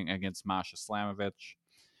defending against Masha Slamovich.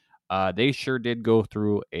 They sure did go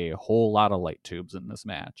through a whole lot of light tubes in this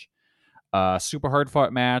match. Super hard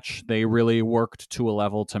fought match. They really worked to a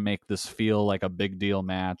level to make this feel like a big deal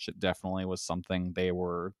match. It definitely was something they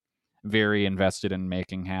were very invested in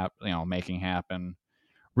making happen.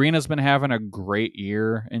 Rina's been having a great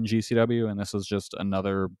year in GCW, and this was just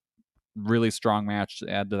another really strong match to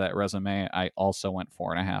add to that resume. I also went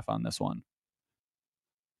 4.5 on this one.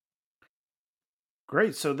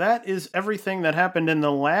 Great. So that is everything that happened in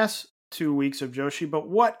the last 2 weeks of Joshi. But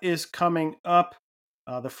what is coming up?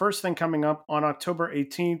 The first thing coming up on October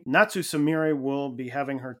 18th, Natsu Sumire will be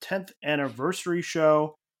having her 10th anniversary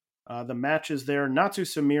show. The matches there, Natsu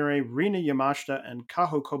Sumire, Rina Yamashita, and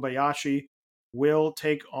Kaho Kobayashi will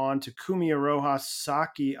take on Takumi Iroha,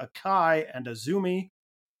 Saki Akai, and Azumi.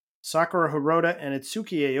 Sakura Hirota and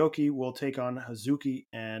Itsuki Aoki will take on Hazuki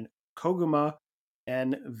and Koguma.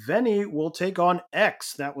 And Veni will take on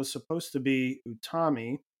X. That was supposed to be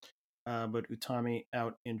Utami, but Utami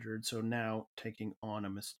out injured, so now taking on a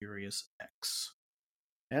mysterious X.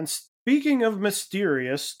 And speaking of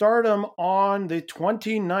mysterious, Stardom on the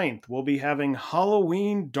 29th will be having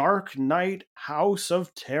Halloween Dark Night House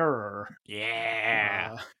of Terror.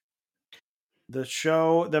 Yeah.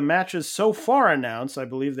 The matches so far announced, I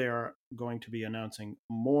believe they are going to be announcing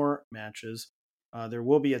more matches. There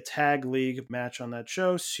will be a tag league match on that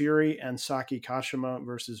show. Syuri and Saki Kashima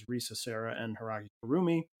versus Risa Sera and Hiragi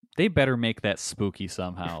Kurumi. They better make that spooky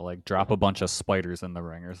somehow, like drop a bunch of spiders in the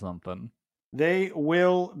ring or something. They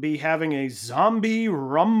will be having a zombie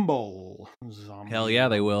rumble. Hell yeah,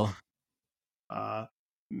 they will.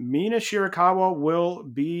 Mina Shirakawa will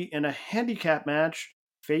be in a handicap match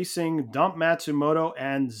facing Dump Matsumoto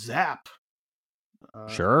and Zap.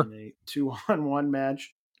 Sure. In a 2-on-1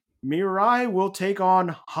 match. Mirai will take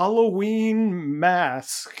on Halloween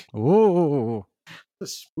Mask. Ooh.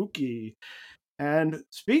 Spooky. And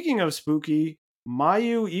speaking of spooky,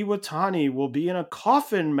 Mayu Iwatani will be in a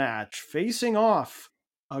coffin match facing off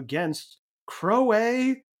against Crow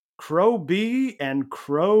A, Crow B, and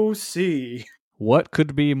Crow C. What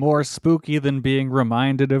could be more spooky than being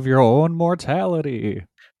reminded of your own mortality?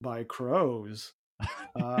 By crows.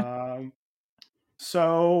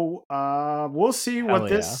 So we'll see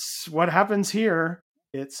what happens here.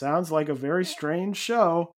 It sounds like a very strange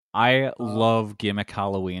show. I love gimmick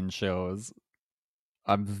Halloween shows.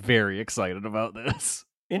 I'm very excited about this.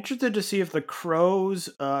 Interested to see if the crows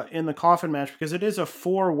in the coffin match, because it is a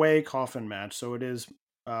 4-way coffin match, so it is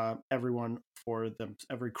everyone for them,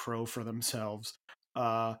 every crow for themselves.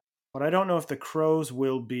 But I don't know if the crows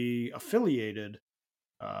will be affiliated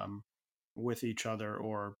with each other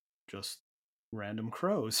or just random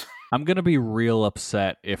crows. I'm gonna be real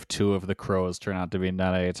upset if 2 of the crows turn out to be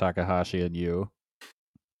Nanae Takahashi and you.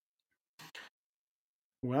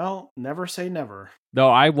 Well, never say never. No,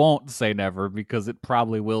 I won't say never because it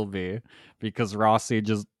probably will be. Because Rossi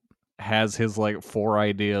just has his 4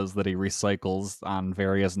 ideas that he recycles on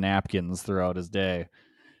various napkins throughout his day.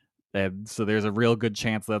 And so there's a real good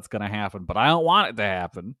chance that's going to happen, but I don't want it to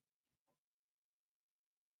happen.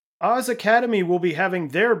 Oz Academy will be having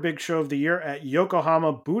their big show of the year at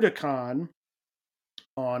Yokohama Budokan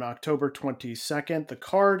on October 22nd. The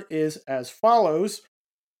card is as follows.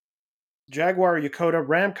 Jaguar Yokota,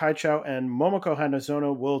 Ram Kaichou, and Momoko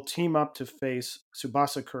Hanazono will team up to face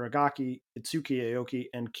Tsubasa Kuragaki, Itsuki Aoki,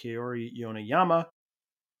 and Kaori Yonayama.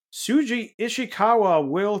 Suji Ishikawa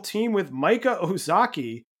will team with Maika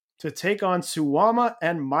Ozaki to take on Suwama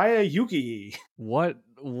and Maya Yuki. What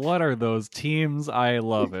are those teams? I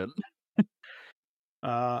love it.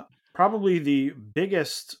 Probably the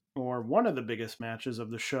biggest, or one of the biggest matches of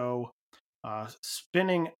the show,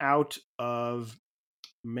 spinning out of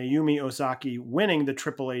Mayumi Ozaki winning the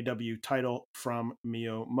AAAW title from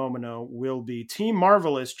Mio Momono, will be Team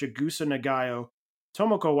Marvelous Chigusa Nagayo,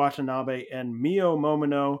 Tomoko Watanabe, and Mio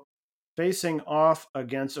Momono facing off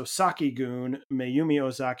against Osaki-gun, Mayumi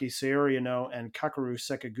Ozaki, Saori Anou, and Kakeru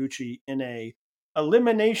Sekaguchi in a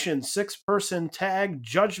elimination 6-person tag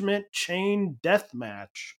judgment chain death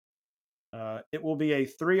match. It will be a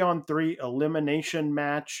 3-on-3 elimination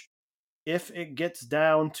match. If it gets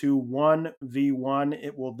down to 1v1,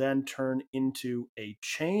 it will then turn into a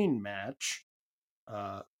chain match.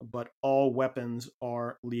 But all weapons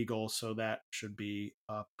are legal, so that should be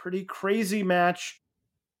a pretty crazy match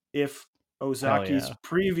if Ozaki's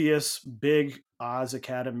previous big Oz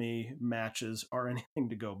Academy matches are anything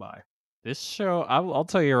to go by. This show, I'll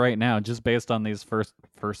tell you right now, just based on these first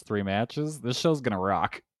 3 matches, this show's gonna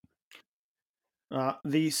rock.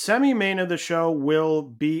 The semi-main of the show will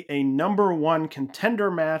be a number 1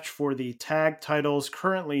 contender match for the tag titles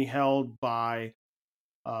currently held by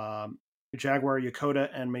Jaguar Yokota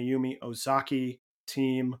and Mayumi Ozaki,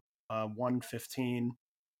 team 115.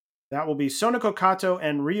 That will be Sonoko Kato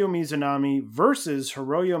and Ryo Mizunami versus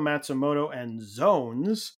Hiroyo Matsumoto and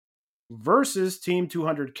Zones versus Team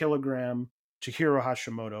 200 Kilogram, Chihiro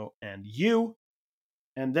Hashimoto and Yu.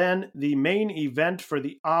 And then the main event for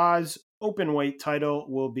the Oz openweight title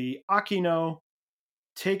will be Akino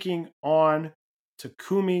taking on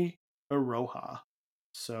Takumi Iroha.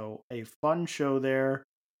 So a fun show there,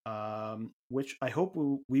 which I hope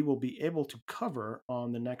we will be able to cover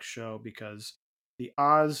on the next show, because the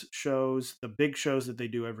Oz shows, the big shows that they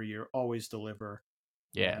do every year, always deliver.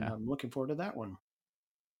 Yeah. And I'm looking forward to that one.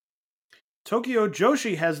 Tokyo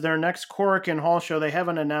Joshi has their next Korakuen Hall show. They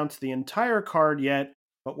haven't announced the entire card yet,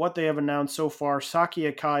 but what they have announced so far,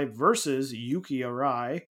 Saki Akai versus Yuki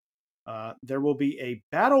Arai. There will be a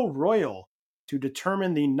battle royal to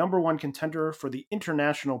determine the number one contender for the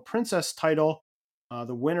International Princess title.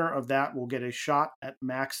 The winner of that will get a shot at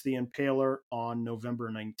Max the Impaler on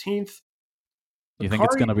November 19th. You think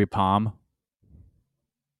it's going to be Palm?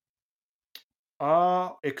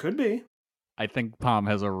 It could be. I think Palm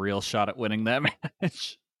has a real shot at winning that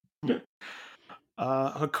match.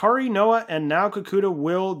 Hikari Noah and Nao Kakuta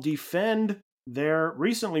will defend their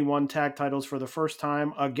recently won tag titles for the first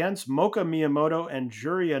time against Mocha Miyamoto and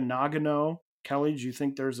Juria Nagano. Kelly, do you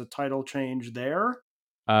think there's a title change there?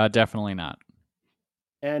 Definitely not.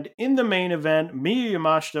 And in the main event, Miyu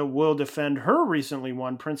Yamashita will defend her recently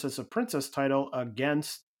won Princess of Princess title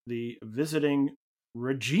against the visiting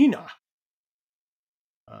Regina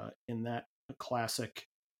in that classic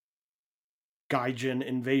Gaijin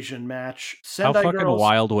invasion match. How fucking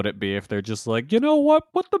wild would it be if they're just like, you know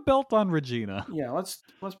what? Put the belt on Regina. Yeah, let's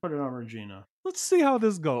put it on Regina. Let's see how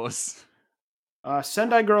this goes.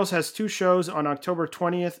 Sendai Girls has two shows on October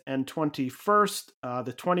 20th and 21st.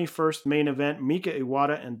 The 21st main event, Mika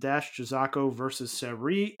Iwata and Dash Chizako versus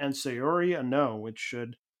Seri and Sayori Ano, which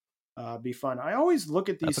should be fun. I always look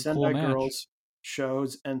at these Sendai Girls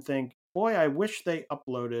shows and think, boy, I wish they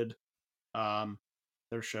uploaded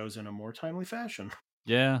their shows in a more timely fashion.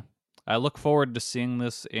 Yeah, I look forward to seeing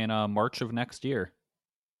this in March of next year.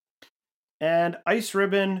 And Ice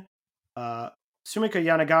Ribbon, Sumika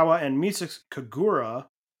Yanagawa and Misa Kagura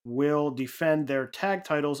will defend their tag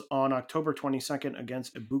titles on October 22nd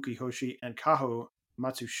against Ibuki Hoshi and Kaho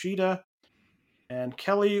Matsushita. And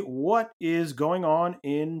Kelly, what is going on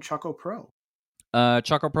in Choco Pro?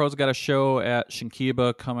 Choco Pro's got a show at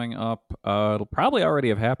Shinkiba coming up. It'll probably already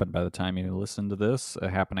have happened by the time you listen to this.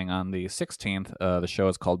 Happening on the 16th. The show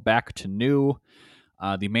is called Back to New.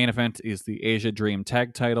 The main event is the Asia Dream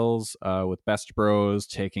Tag Titles, with Best Bros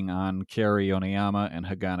taking on Kerry Oniyama and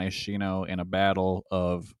Hagane Shino in a battle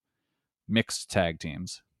of mixed tag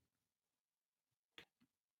teams.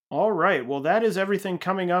 All right. Well, that is everything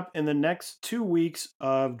coming up in the next 2 weeks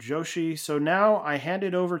of Joshi. So now I hand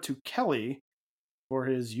it over to Kelly for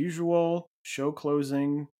his usual show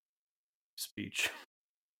closing speech.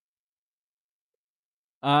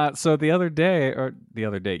 So yesterday,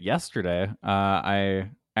 I,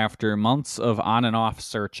 after months of on and off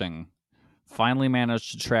searching, finally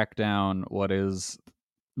managed to track down what is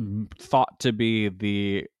thought to be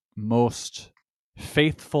the most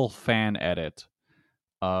faithful fan edit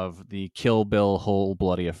of the Kill Bill Whole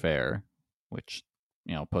Bloody Affair, which,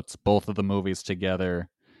 you know, puts both of the movies together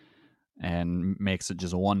and makes it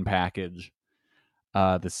just one package.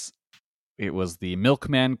 It was the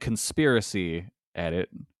Milkman Conspiracy edit.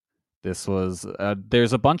 This was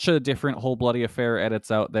there's a bunch of different Whole Bloody Affair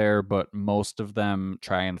edits out there, but most of them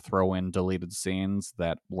try and throw in deleted scenes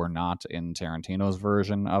that were not in Tarantino's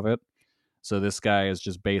version of it. So this guy is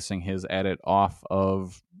just basing his edit off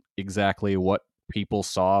of exactly what people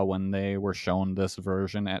saw when they were shown this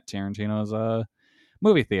version at Tarantino's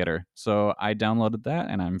movie theater. So I downloaded that,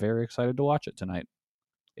 and I'm very excited to watch it tonight.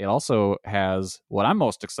 It also has, what I'm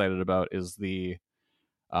most excited about is the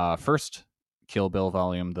first Kill Bill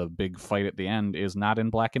volume. The big fight at the end is not in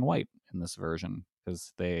black and white in this version,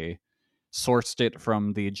 because they sourced it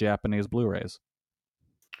from the Japanese Blu-rays.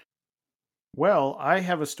 Well, I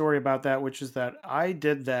have a story about that, which is that I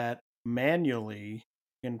did that manually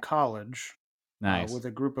in college. Nice. With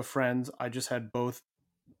a group of friends. I just had both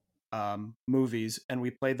movies, and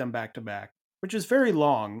we played them back to back, which is very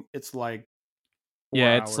long. It's like 4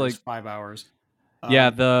 hours, like 5 hours. Yeah,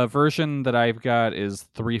 the version that I've got is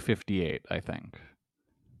 358, I think.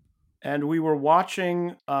 And we were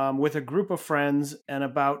watching with a group of friends, and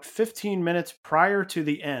about 15 minutes prior to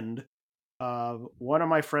the end, one of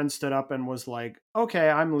my friends stood up and was like, "Okay,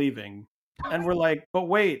 I'm leaving." And we're like, "But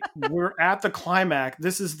wait, we're at the climax.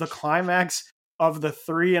 This is the climax of the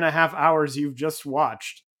 3.5 hours you've just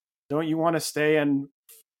watched. Don't you want to stay and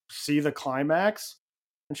see the climax?"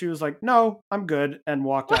 And she was like, "No, I'm good," and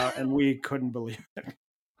walked out, and we couldn't believe it.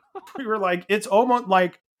 We were like, it's almost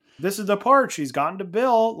like, this is the part. She's gotten to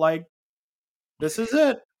Bill. Like, this is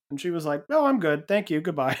it. And she was like, "No, I'm good. Thank you.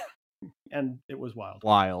 Goodbye." And it was wild.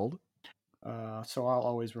 Wild. So I'll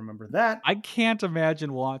always remember that. I can't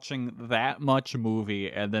imagine watching that much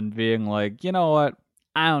movie and then being like, you know what?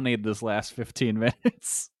 I don't need this last 15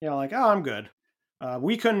 minutes. Yeah, like, oh, I'm good.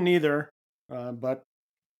 We couldn't either, but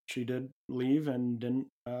she did leave and didn't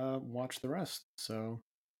watch the rest. So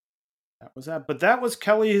that was that. But that was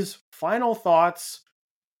Kelly's final thoughts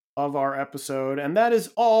of our episode. And that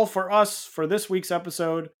is all for us for this week's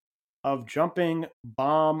episode of Jumping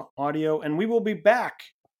Bomb Audio. And we will be back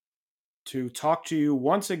to talk to you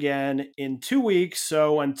once again in 2 weeks.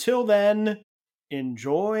 So until then,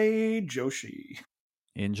 enjoy Joshi.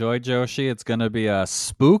 Enjoy, Joshi. It's going to be a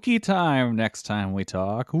spooky time next time we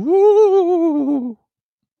talk. Woo!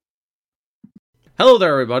 Hello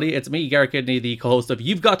there, everybody. It's me, Garrett Kidney, the co-host of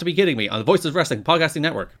You've Got to Be Kidding Me on the Voices of Wrestling Podcasting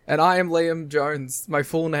Network. And I am Liam Jones, my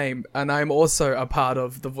full name, and I'm also a part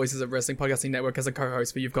of the Voices of Wrestling Podcasting Network as a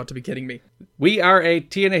co-host for You've Got to Be Kidding Me. We are a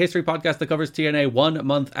TNA history podcast that covers TNA 1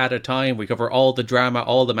 month at a time. We cover all the drama,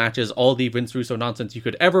 all the matches, all the Vince Russo nonsense you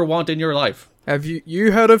could ever want in your life. Have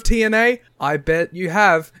you heard of TNA? I bet you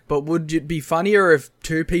have, but would it be funnier if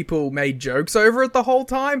two people made jokes over it the whole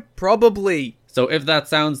time? Probably. So if that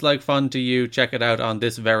sounds like fun to you, check it out on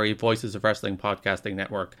this very Voices of Wrestling Podcasting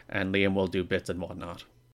Network, and Liam will do bits and whatnot.